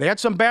bad. They had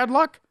some bad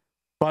luck,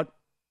 but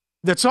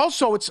that's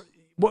also,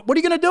 what are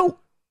you going to do?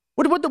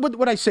 What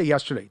did I say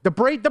yesterday? The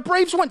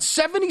Braves went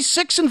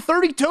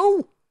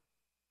 76-32.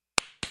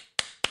 I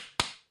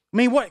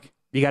mean, what?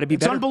 You got to be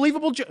better. It's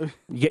unbelievable.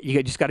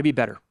 You just got to be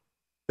better.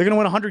 They're going to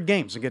win 100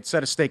 games and get a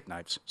set of steak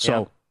knives.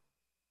 So,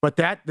 but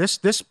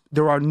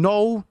there are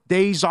no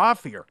days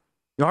off here.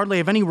 You hardly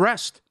have any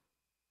rest.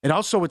 And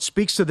also, it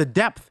speaks to the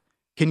depth.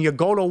 Can you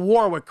go to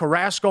war with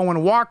Carrasco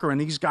and Walker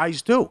and these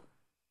guys too?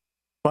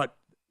 But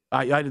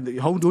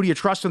who do you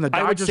trust in the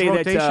Dodgers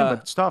rotation? But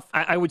it's tough.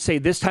 I would say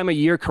this time of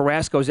year,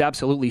 Carrasco is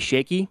absolutely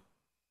shaky.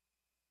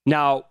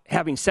 Now,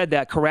 having said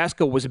that,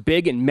 Carrasco was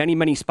big in many,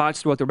 many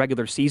spots throughout the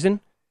regular season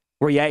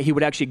where he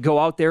would actually go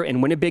out there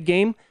and win a big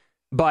game.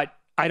 But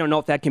I don't know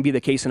if that can be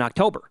the case in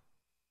October.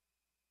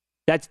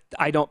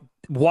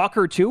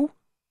 Walker too?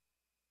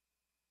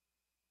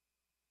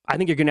 I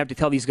think you're going to have to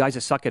tell these guys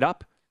to suck it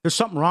up. There's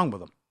something wrong with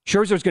them.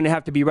 Scherzer's going to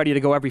have to be ready to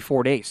go every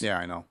 4 days. Yeah,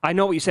 I know. I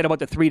know what you said about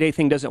the 3-day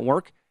thing doesn't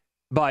work,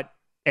 but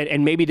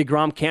and maybe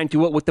DeGrom can't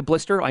do it with the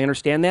blister. I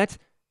understand that.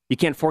 You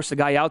can't force the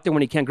guy out there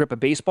when he can't grip a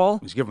baseball.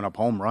 He's giving up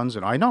home runs,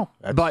 and I know.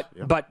 But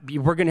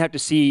we're going to have to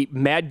see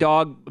Mad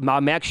Dog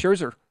Max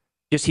Scherzer.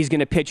 He's going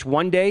to pitch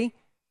one day.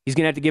 He's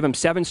going to have to give him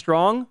 7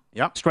 strong,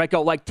 strike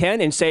out like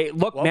 10, and say,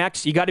 look,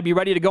 Max, you got to be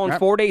ready to go in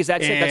 4 days.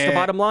 That's it. That's the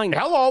bottom line.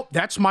 Hello.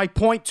 That's my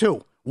point,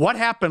 too. What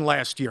happened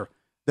last year?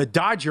 The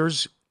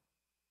Dodgers,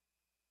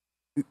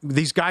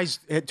 these guys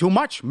had too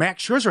much.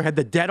 Max Scherzer had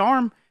the dead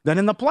arm then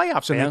in the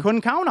playoffs, and they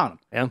couldn't count on him.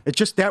 Yeah. It's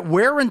just that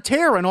wear and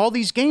tear in all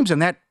these games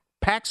and that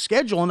packed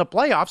schedule in the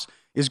playoffs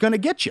is going to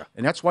get you.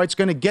 And that's why it's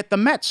going to get the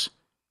Mets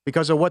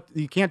because of what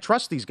you can't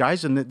trust these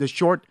guys and the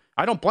short.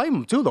 I don't blame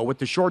them, too, though, with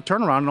the short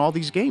turnaround in all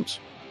these games.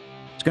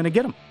 It's going to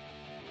get them.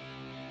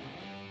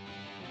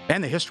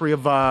 And the history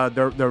of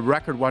their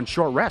record on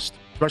short rest,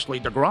 especially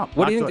DeGrom.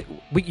 What do you think?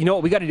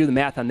 We got to do the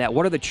math on that.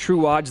 What are the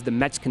true odds the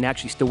Mets can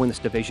actually still win this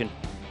division?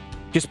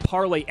 Just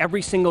parlay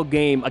every single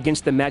game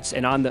against the Mets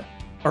and on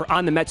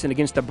the Mets and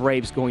against the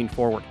Braves going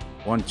forward.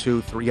 1,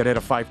 2, 3. You got to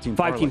have a 5-team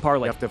parlay. 5-team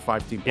parlay. You have to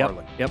have 5-team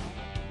parlay. Yep.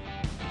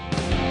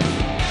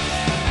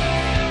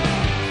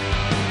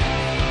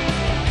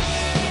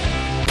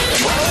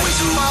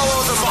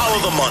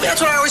 Follow the money.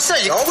 That's what I always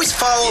say. You always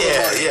follow the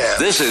money. Yeah.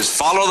 This is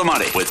Follow the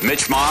Money with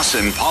Mitch Moss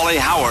and Paulie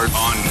Howard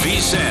on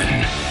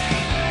VSiN.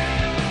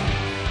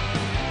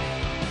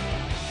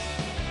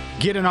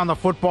 Get in on the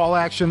football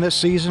action this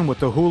season with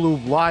the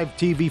Hulu Live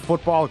TV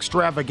Football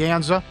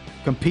Extravaganza.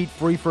 Compete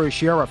free for a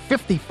share of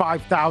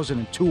 $55,000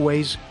 in 2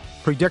 ways.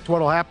 Predict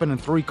what will happen in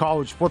 3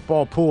 college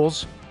football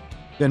pools.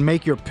 Then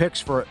make your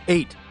picks for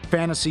 8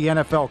 fantasy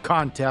NFL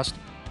contests.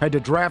 Head to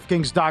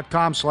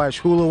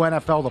DraftKings.com/Hulu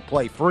NFL to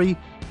play free.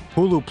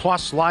 Hulu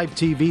Plus Live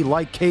TV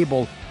like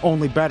cable,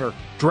 only better.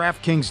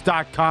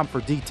 DraftKings.com for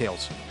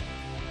details.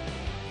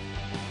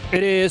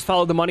 It is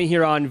Follow the Money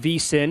here on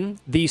VSiN,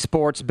 the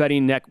Sports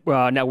Betting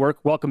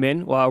Network. Welcome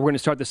in. We're going to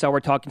start this hour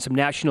talking some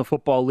National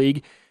Football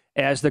League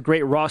as the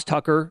great Ross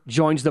Tucker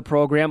joins the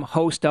program,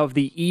 host of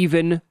the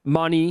Even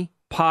Money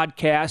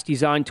podcast.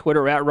 He's on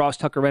Twitter at Ross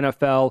Tucker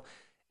NFL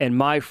and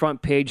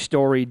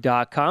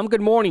myfrontpagestory.com.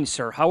 Good morning,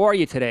 sir. How are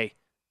you today?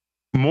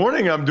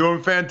 Morning. I'm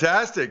doing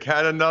fantastic.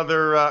 Had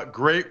another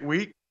great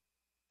week.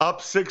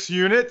 Up 6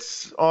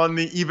 units on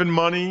the Even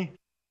Money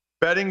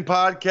betting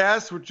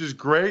podcast, which is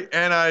great.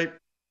 And I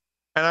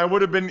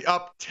would have been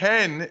up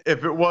 10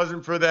 if it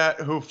wasn't for that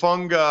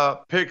Hufanga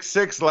pick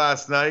 6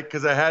 last night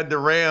because I had the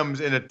Rams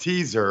in a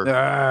teaser.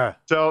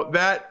 So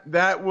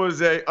that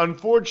was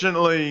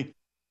unfortunately,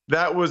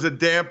 that was a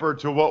damper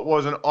to what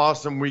was an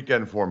awesome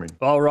weekend for me.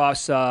 Well,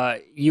 Ross,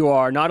 you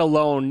are not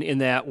alone in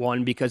that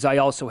one because I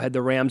also had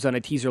the Rams on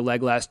a teaser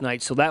leg last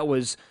night, so that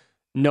was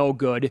no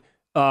good.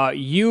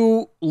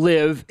 You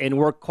live and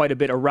work quite a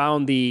bit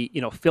around the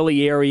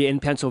Philly area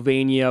in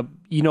Pennsylvania.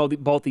 You know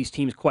both these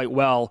teams quite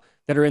well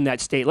that are in that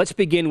state. Let's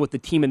begin with the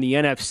team in the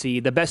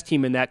NFC, the best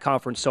team in that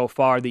conference so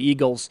far, the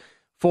Eagles.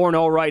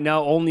 4-0 right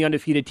now, only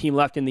undefeated team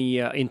left in the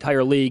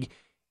entire league.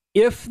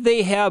 If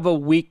they have a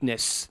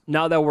weakness,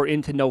 now that we're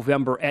into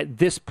November, at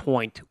this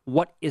point,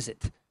 what is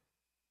it?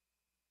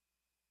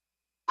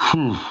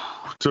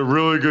 It's a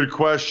really good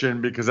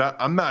question because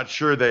I'm not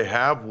sure they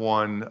have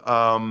one.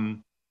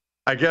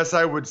 I guess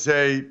I would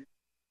say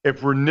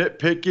if we're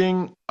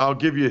nitpicking, I'll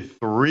give you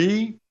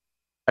 3.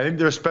 I think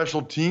their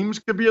special teams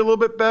could be a little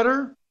bit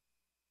better.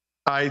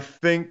 I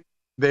think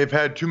they've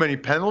had too many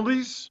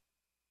penalties,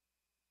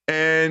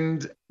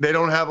 and they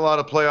don't have a lot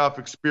of playoff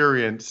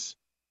experience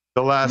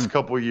the last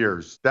couple of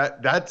years.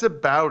 That's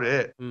about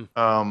it.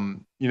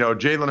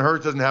 Jalen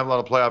Hurts doesn't have a lot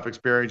of playoff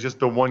experience, just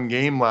the 1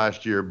 game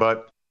last year.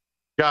 But,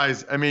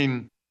 guys, I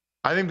think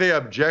they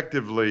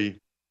objectively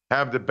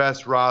have the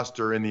best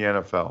roster in the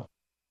NFL.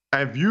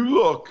 And if you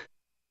look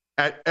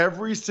at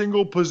every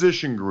single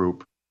position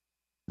group,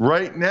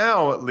 right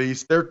now at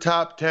least, they're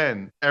top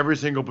 10, every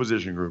single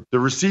position group. The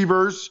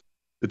receivers,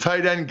 the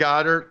tight end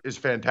Goddard is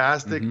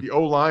fantastic. The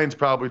O-line's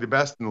probably the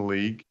best in the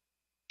league.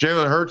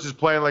 Jalen Hurts is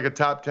playing like a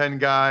top 10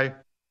 guy.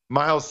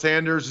 Miles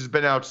Sanders has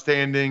been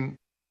outstanding.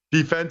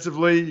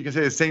 Defensively, you can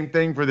say the same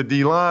thing for the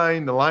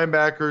D-line, the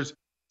linebackers.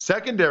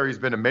 Secondary's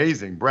been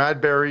amazing.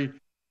 Bradbury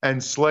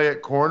and Slay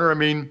at corner.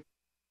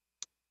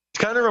 It's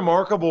kind of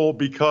remarkable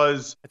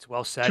because that's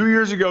well said. 2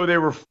 years ago, they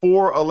were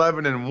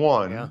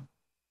 4-11-1. Yeah.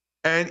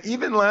 And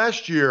even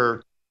last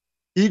year,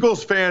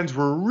 Eagles fans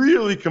were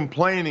really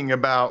complaining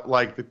about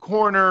the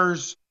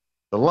corners,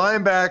 the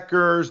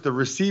linebackers, the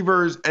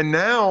receivers. And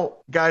now,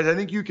 guys, I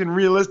think you can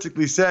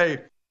realistically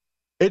say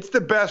It's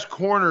the best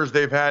corners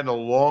they've had in a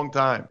long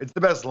time. It's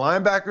the best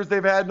linebackers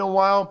they've had in a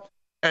while.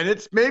 And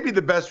it's maybe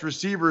the best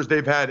receivers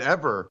they've had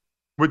ever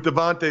with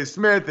Devontae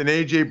Smith and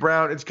A.J.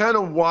 Brown. It's kind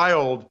of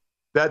wild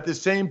that the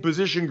same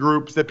position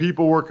groups that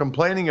people were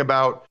complaining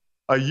about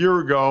a year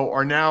ago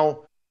are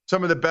now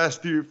some of the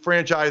best the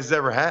franchise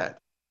ever had.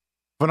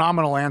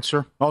 Phenomenal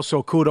answer.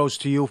 Also, kudos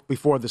to you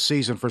before the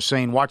season for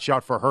saying, watch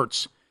out for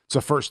Hurts. It's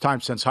the first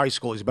time since high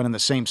school he's been in the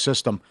same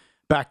system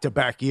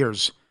back-to-back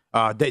years.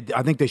 I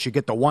think they should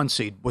get the 1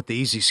 seed with the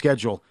easy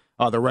schedule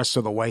the rest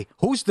of the way.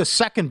 Who's the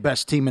second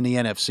best team in the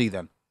NFC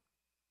then?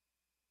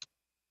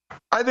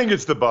 I think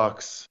it's the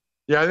Bucs.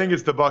 Yeah, I think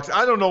it's the Bucs.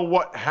 I don't know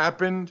what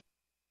happened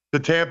to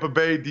Tampa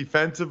Bay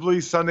defensively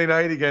Sunday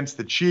night against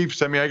the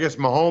Chiefs. I mean, I guess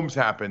Mahomes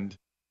happened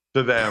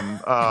to them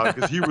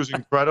because he was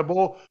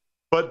incredible.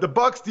 But the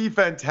Bucs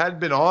defense had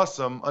been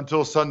awesome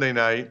until Sunday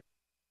night.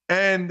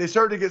 And they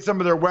started to get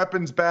some of their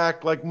weapons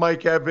back, like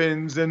Mike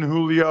Evans and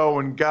Julio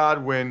and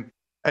Godwin.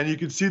 And you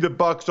can see the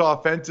Bucs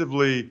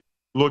offensively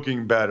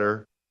looking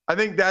better. I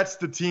think that's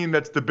the team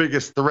that's the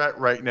biggest threat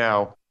right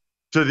now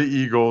to the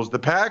Eagles. The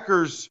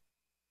Packers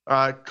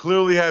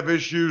clearly have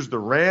issues. The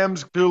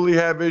Rams clearly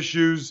have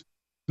issues.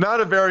 Not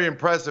a very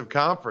impressive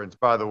conference,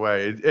 by the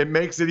way. It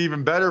makes it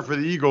even better for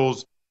the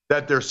Eagles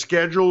that their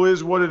schedule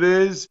is what it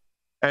is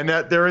and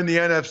that they're in the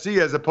NFC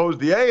as opposed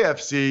to the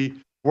AFC,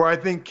 where I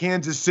think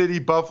Kansas City,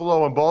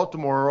 Buffalo, and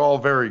Baltimore are all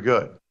very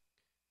good.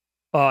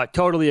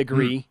 Totally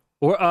agree.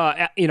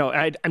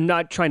 I'm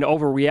not trying to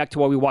overreact to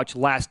what we watched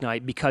last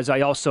night because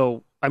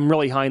I'm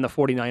really high in the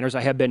 49ers.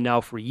 I have been now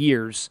for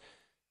years.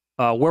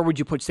 Where would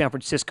you put San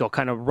Francisco?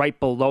 Kind of right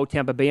below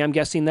Tampa Bay, I'm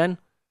guessing then?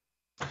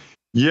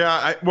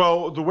 Yeah,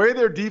 the way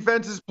their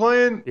defense is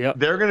playing,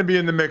 they're going to be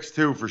in the mix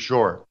too for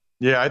sure.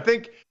 Yeah, I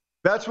think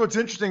that's what's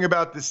interesting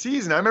about the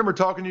season. I remember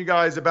talking to you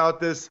guys about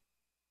this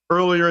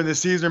earlier in the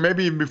season, or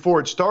maybe even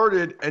before it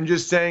started, and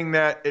just saying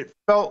that it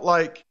felt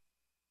like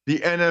the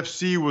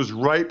NFC was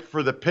ripe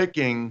for the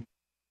picking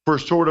for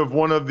sort of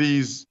one of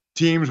these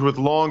teams with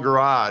longer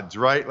odds,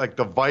 right? Like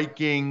the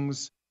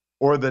Vikings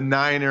or the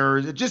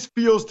Niners. It just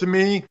feels to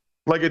me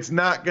like it's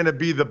not going to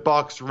be the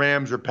Bucs,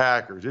 Rams, or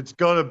Packers. It's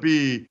going to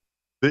be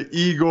the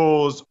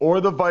Eagles or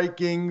the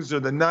Vikings or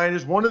the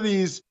Niners. One of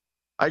these,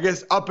 I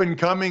guess,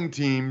 up-and-coming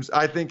teams,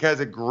 I think, has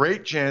a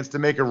great chance to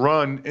make a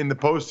run in the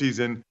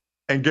postseason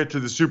and get to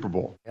the Super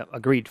Bowl. Yep,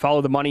 agreed.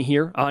 Follow the money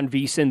here on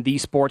VSiN, the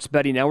Sports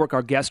Betting Network.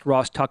 Our guest,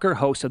 Ross Tucker,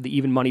 host of the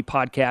Even Money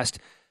podcast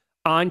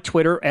on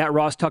Twitter, at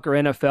Ross Tucker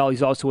NFL.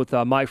 He's also with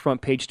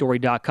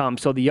myfrontpagestory.com.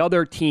 So the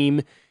other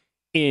team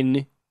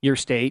in your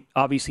state,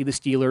 obviously the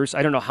Steelers.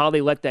 I don't know how they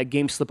let that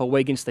game slip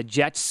away against the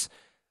Jets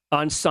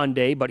on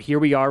Sunday, but here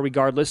we are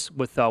regardless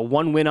with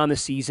one win on the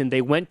season.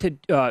 They went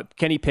to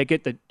Kenny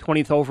Pickett, the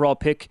 20th overall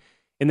pick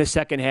in the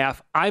second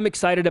half. I'm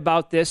excited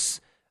about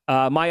this.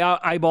 My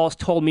eyeballs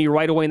told me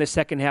right away in the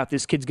second half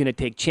this kid's going to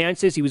take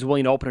chances. He was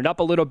willing to open it up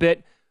a little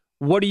bit.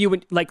 What do you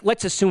like?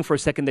 Let's assume for a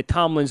second that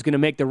Tomlin's going to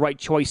make the right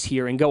choice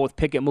here and go with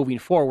Pickett moving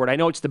forward. I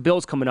know it's the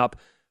Bills coming up,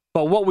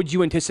 but what would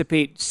you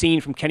anticipate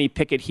seeing from Kenny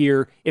Pickett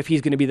here if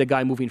he's going to be the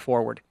guy moving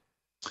forward?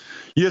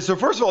 Yeah, so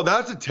first of all,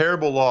 that's a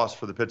terrible loss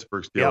for the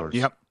Pittsburgh Steelers.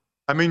 Yep.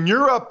 I mean,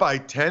 you're up by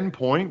 10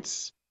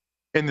 points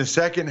in the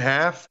second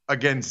half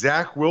against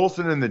Zach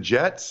Wilson and the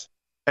Jets,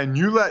 and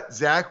you let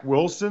Zach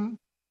Wilson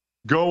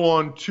go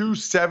on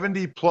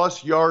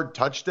 270-plus yard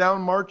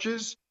touchdown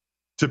marches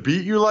to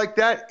beat you like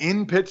that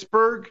in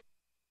Pittsburgh.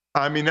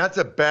 I mean, that's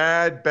a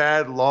bad,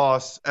 bad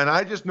loss. And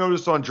I just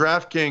noticed on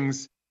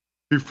DraftKings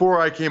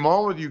before I came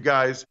on with you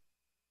guys,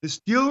 the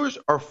Steelers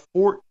are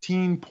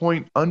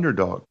 14-point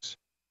underdogs.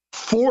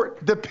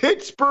 The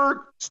Pittsburgh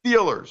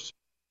Steelers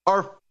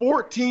are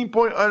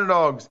 14-point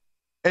underdogs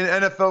in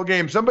an NFL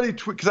game. Somebody,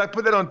 because I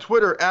put that on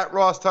Twitter, at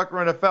Ross Tucker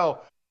NFL,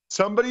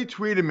 somebody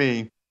tweeted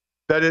me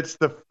that it's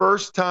the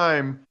first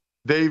time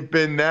they've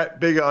been that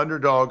big an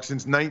underdog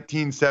since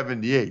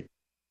 1978,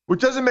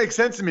 which doesn't make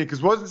sense to me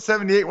because wasn't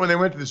 78 when they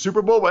went to the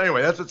Super Bowl? But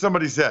anyway, that's what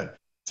somebody said.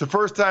 It's the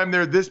first time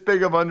they're this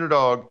big of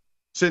underdog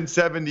since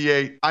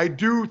 78. I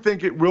do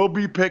think it will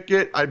be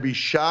Pickett. I'd be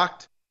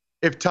shocked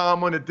if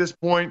Tomlin at this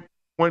point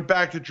went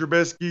back to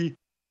Trubisky.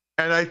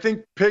 And I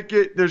think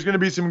Pickett, there's going to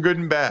be some good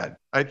and bad.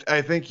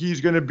 I think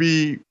he's going to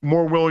be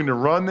more willing to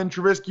run than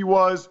Trubisky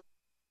was.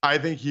 I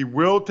think he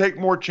will take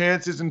more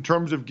chances in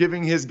terms of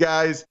giving his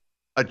guys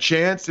a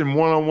chance in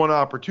one-on-one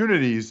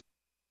opportunities.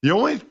 The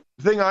only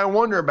thing I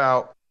wonder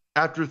about,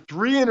 after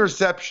 3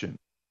 interceptions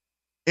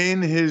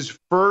in his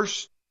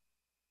first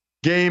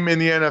game in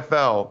the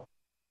NFL,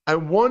 I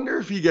wonder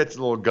if he gets a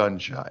little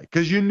gun-shy.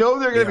 Because you know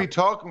they're going to be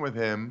talking with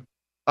him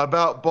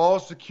about ball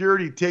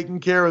security, taking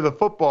care of the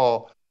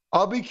football.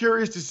 I'll be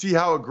curious to see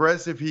how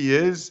aggressive he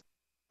is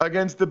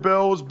against the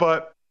Bills,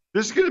 but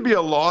this is going to be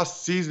a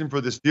lost season for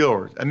the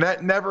Steelers, and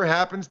that never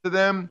happens to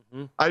them.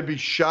 Mm-hmm. I'd be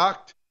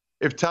shocked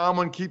if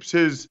Tomlin keeps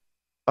his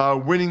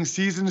winning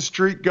season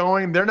streak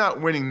going. They're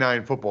not winning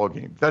 9 football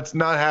games. That's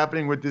not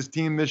happening with this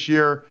team this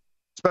year,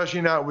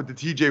 especially not with the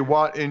T.J.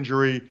 Watt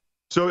injury.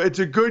 So it's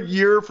a good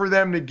year for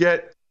them to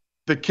get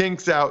the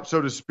kinks out,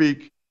 so to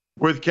speak,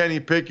 with Kenny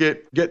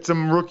Pickett, get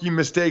some rookie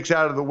mistakes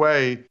out of the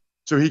way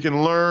so he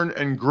can learn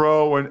and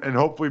grow and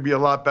hopefully be a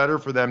lot better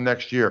for them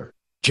next year.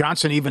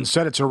 Johnson even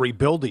said it's a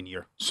rebuilding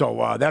year.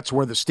 So that's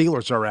where the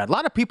Steelers are at. A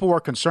lot of people were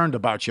concerned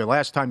about you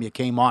last time you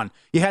came on.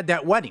 You had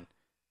that wedding,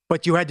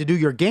 but you had to do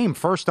your game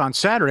first on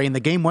Saturday, and the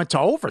game went to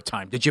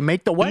overtime. Did you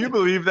make the wedding? Can you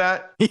believe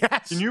that?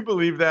 Yes. Can you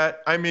believe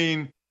that? I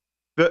mean,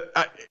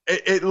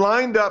 it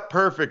lined up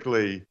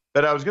perfectly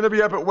that I was going to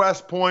be up at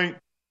West Point,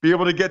 be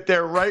able to get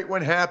there right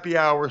when happy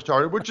hour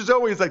started, which is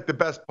always like the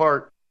best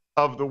part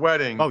of the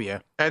wedding. Oh, yeah.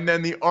 And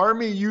then the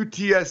Army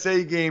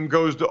UTSA game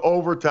goes to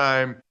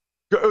overtime.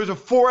 It was a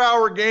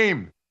 4-hour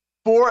game.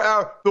 4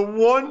 hours. The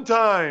one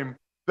time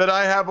that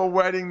I have a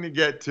wedding to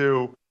get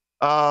to.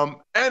 And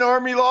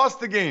Army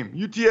lost the game.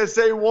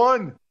 UTSA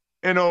won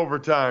in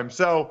overtime.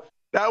 So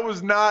that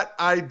was not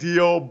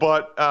ideal,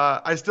 but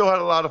I still had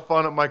a lot of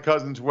fun at my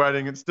cousin's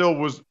wedding. It still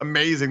was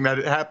amazing that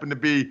it happened to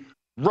be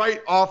right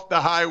off the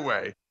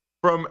highway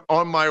from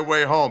on my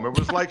way home. It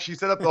was like she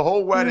set up the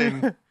whole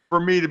wedding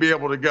for me to be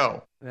able to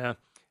go. Yeah.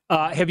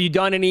 Have you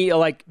done any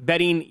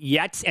betting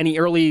yet? Any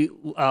early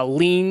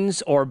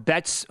leans or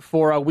bets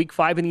for Week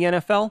 5 in the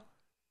NFL?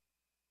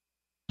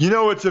 You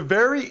know, it's a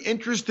very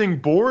interesting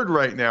board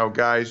right now,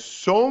 guys.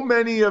 So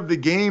many of the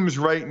games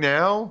right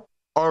now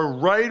are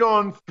right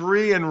on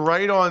 3 and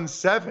right on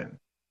 7.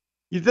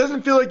 It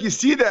doesn't feel like you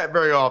see that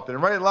very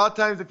often, right? A lot of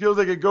times it feels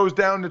like it goes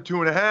down to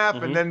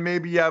 2.5, and then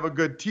maybe you have a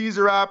good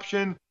teaser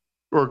option,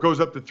 or it goes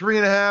up to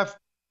 3.5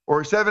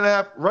 or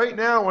 7.5. Right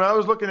now, when I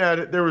was looking at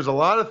it, there was a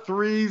lot of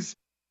 3s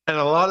and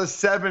a lot of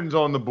 7s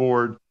on the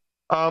board.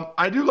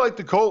 I do like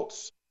the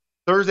Colts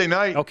Thursday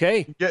night.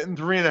 Okay. Getting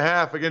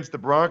 3.5 against the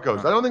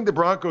Broncos. I don't think the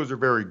Broncos are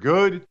very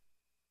good.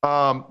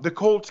 The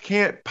Colts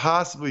can't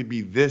possibly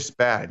be this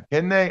bad,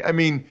 can they? I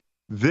mean,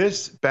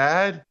 this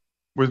bad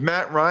with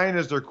Matt Ryan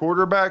as their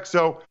quarterback.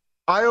 So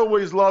I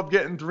always love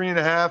getting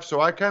 3.5.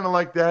 So I kind of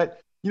like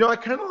that. You know, I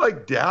kind of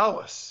like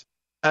Dallas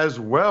as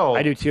well.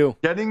 I do too.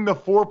 Getting the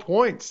 4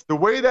 points. The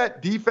way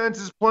that defense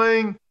is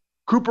playing,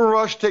 Cooper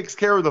Rush takes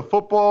care of the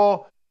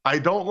football. I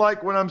don't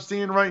like what I'm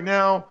seeing right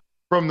now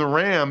from the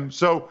Rams.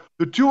 So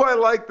the two I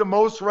like the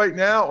most right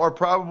now are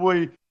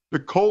probably the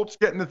Colts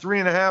getting the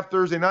 3.5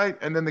 Thursday night,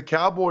 and then the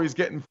Cowboys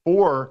getting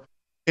 4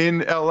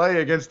 in L.A.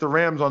 against the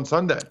Rams on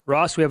Sunday.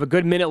 Ross, we have a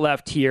good minute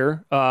left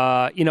here.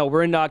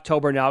 We're in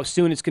October now.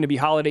 Soon it's going to be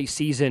holiday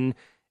season,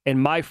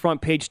 and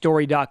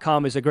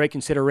myfrontpagestory.com is a great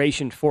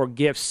consideration for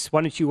gifts.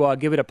 Why don't you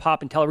give it a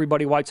pop and tell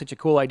everybody why it's such a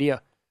cool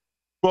idea?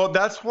 Well,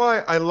 that's why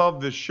I love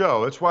this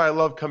show. That's why I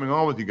love coming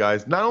on with you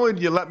guys. Not only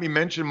do you let me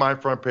mention My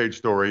Front Page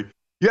Story,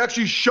 you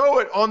actually show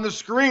it on the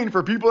screen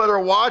for people that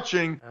are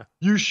watching.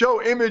 You show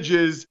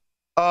images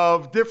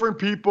of different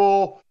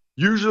people,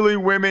 usually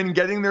women,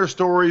 getting their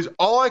stories.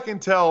 All I can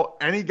tell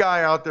any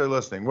guy out there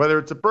listening, whether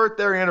it's a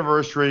birthday or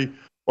anniversary,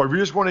 or if you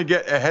just want to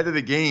get ahead of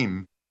the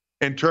game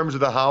in terms of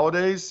the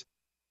holidays,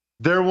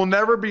 there will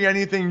never be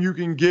anything you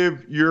can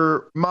give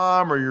your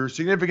mom or your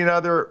significant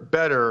other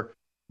better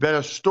than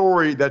a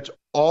story that's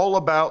all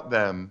about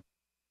them,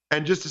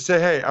 and just to say,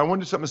 hey, I want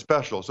to do something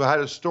special, so I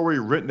had a story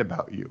written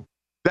about you.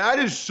 That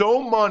is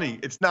so money,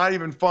 it's not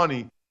even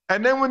funny.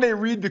 And then when they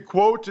read the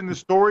quotes in the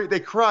story, they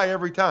cry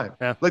every time.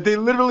 Yeah. Like, they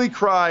literally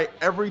cry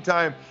every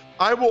time.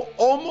 I will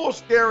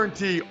almost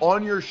guarantee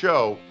on your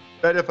show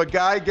that if a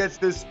guy gets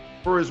this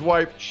for his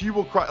wife, she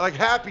will cry, like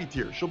happy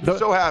tears. She'll be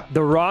so happy.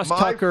 The Ross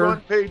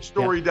Tucker.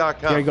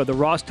 MyFrontPageStory.com. There you go. The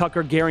Ross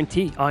Tucker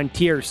guarantee on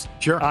tears.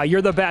 Sure.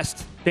 You're the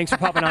best. Thanks for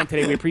popping on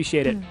today. We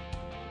appreciate it.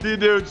 See you,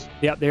 dudes.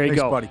 Yep, there you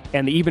Thanks, go. buddy.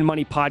 And the Even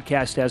Money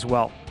podcast as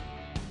well.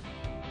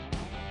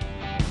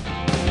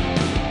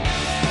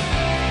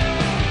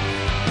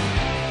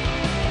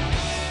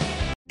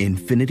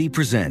 Infiniti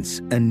presents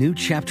a new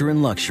chapter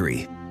in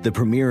luxury, the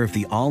premiere of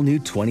the all-new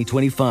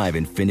 2025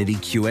 Infiniti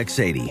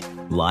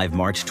QX80, live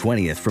March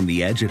 20th from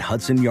the Edge at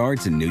Hudson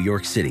Yards in New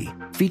York City,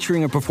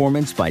 featuring a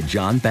performance by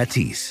John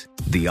Batiste.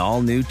 The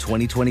all-new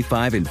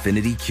 2025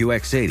 Infiniti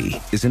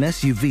QX80 is an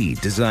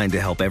SUV designed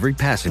to help every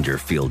passenger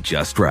feel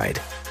just right.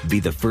 Be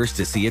the first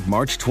to see it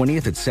March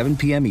 20th at 7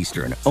 p.m.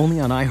 Eastern,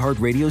 only on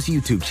iHeartRadio's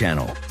YouTube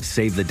channel.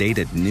 Save the date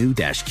at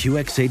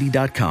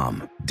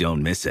new-QX80.com.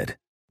 Don't miss it.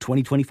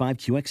 2025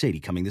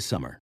 QX80 coming this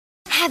summer.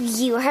 Have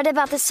you heard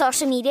about the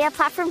social media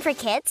platform for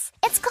kids?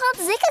 It's called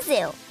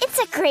Zigazoo. It's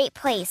a great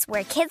place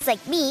where kids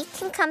like me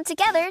can come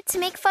together to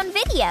make fun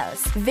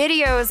videos.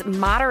 Videos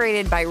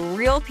moderated by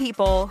real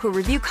people who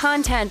review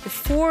content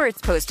before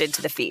it's posted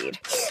to the feed.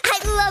 I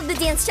love the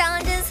dance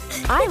challenges.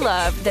 I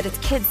love that it's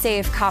Kid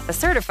Safe COPPA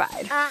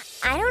certified.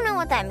 I don't know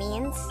what that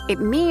means.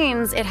 It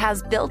means it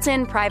has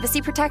built-in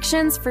privacy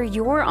protections for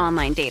your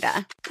online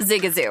data.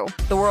 Zigazoo,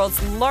 the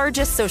world's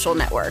largest social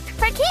network.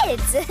 For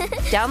kids.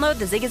 Download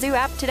the Zigazoo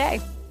app today.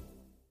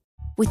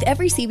 With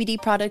every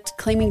CBD product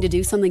claiming to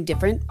do something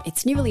different,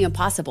 it's nearly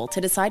impossible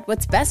to decide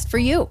what's best for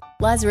you.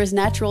 Lazarus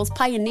Naturals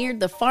pioneered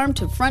the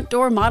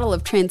farm-to-front-door model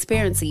of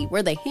transparency,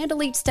 where they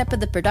handle each step of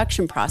the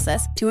production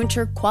process to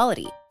ensure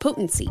quality,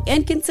 potency,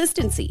 and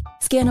consistency.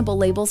 Scannable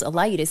labels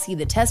allow you to see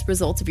the test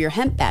results of your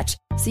hemp batch,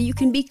 so you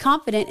can be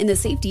confident in the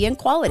safety and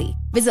quality.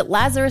 Visit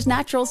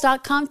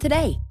LazarusNaturals.com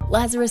today.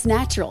 Lazarus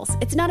Naturals.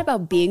 It's not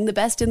about being the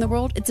best in the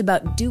world, it's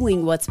about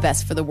doing what's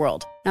best for the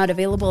world. Not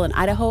available in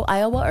Idaho,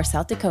 Iowa, or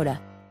South Dakota.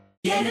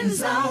 Get in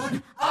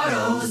zone,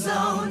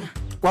 AutoZone.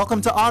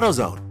 Welcome to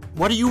AutoZone.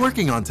 What are you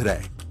working on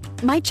today?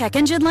 My check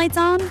engine light's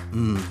on?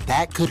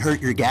 That could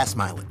hurt your gas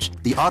mileage.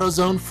 The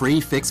AutoZone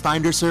free Fix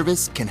Finder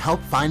service can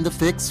help find the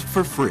fix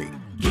for free.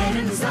 Get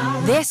in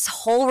zone. This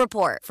whole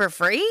report for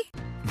free?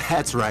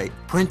 That's right,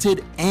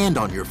 printed and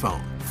on your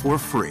phone for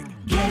free.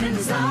 Get in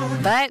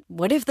zone. But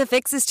what if the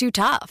fix is too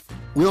tough?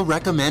 We'll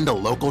recommend a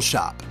local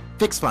shop.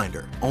 Fix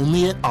Finder,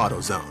 only at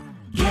AutoZone.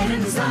 Get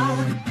in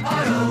zone,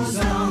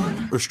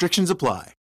 AutoZone. Restrictions apply.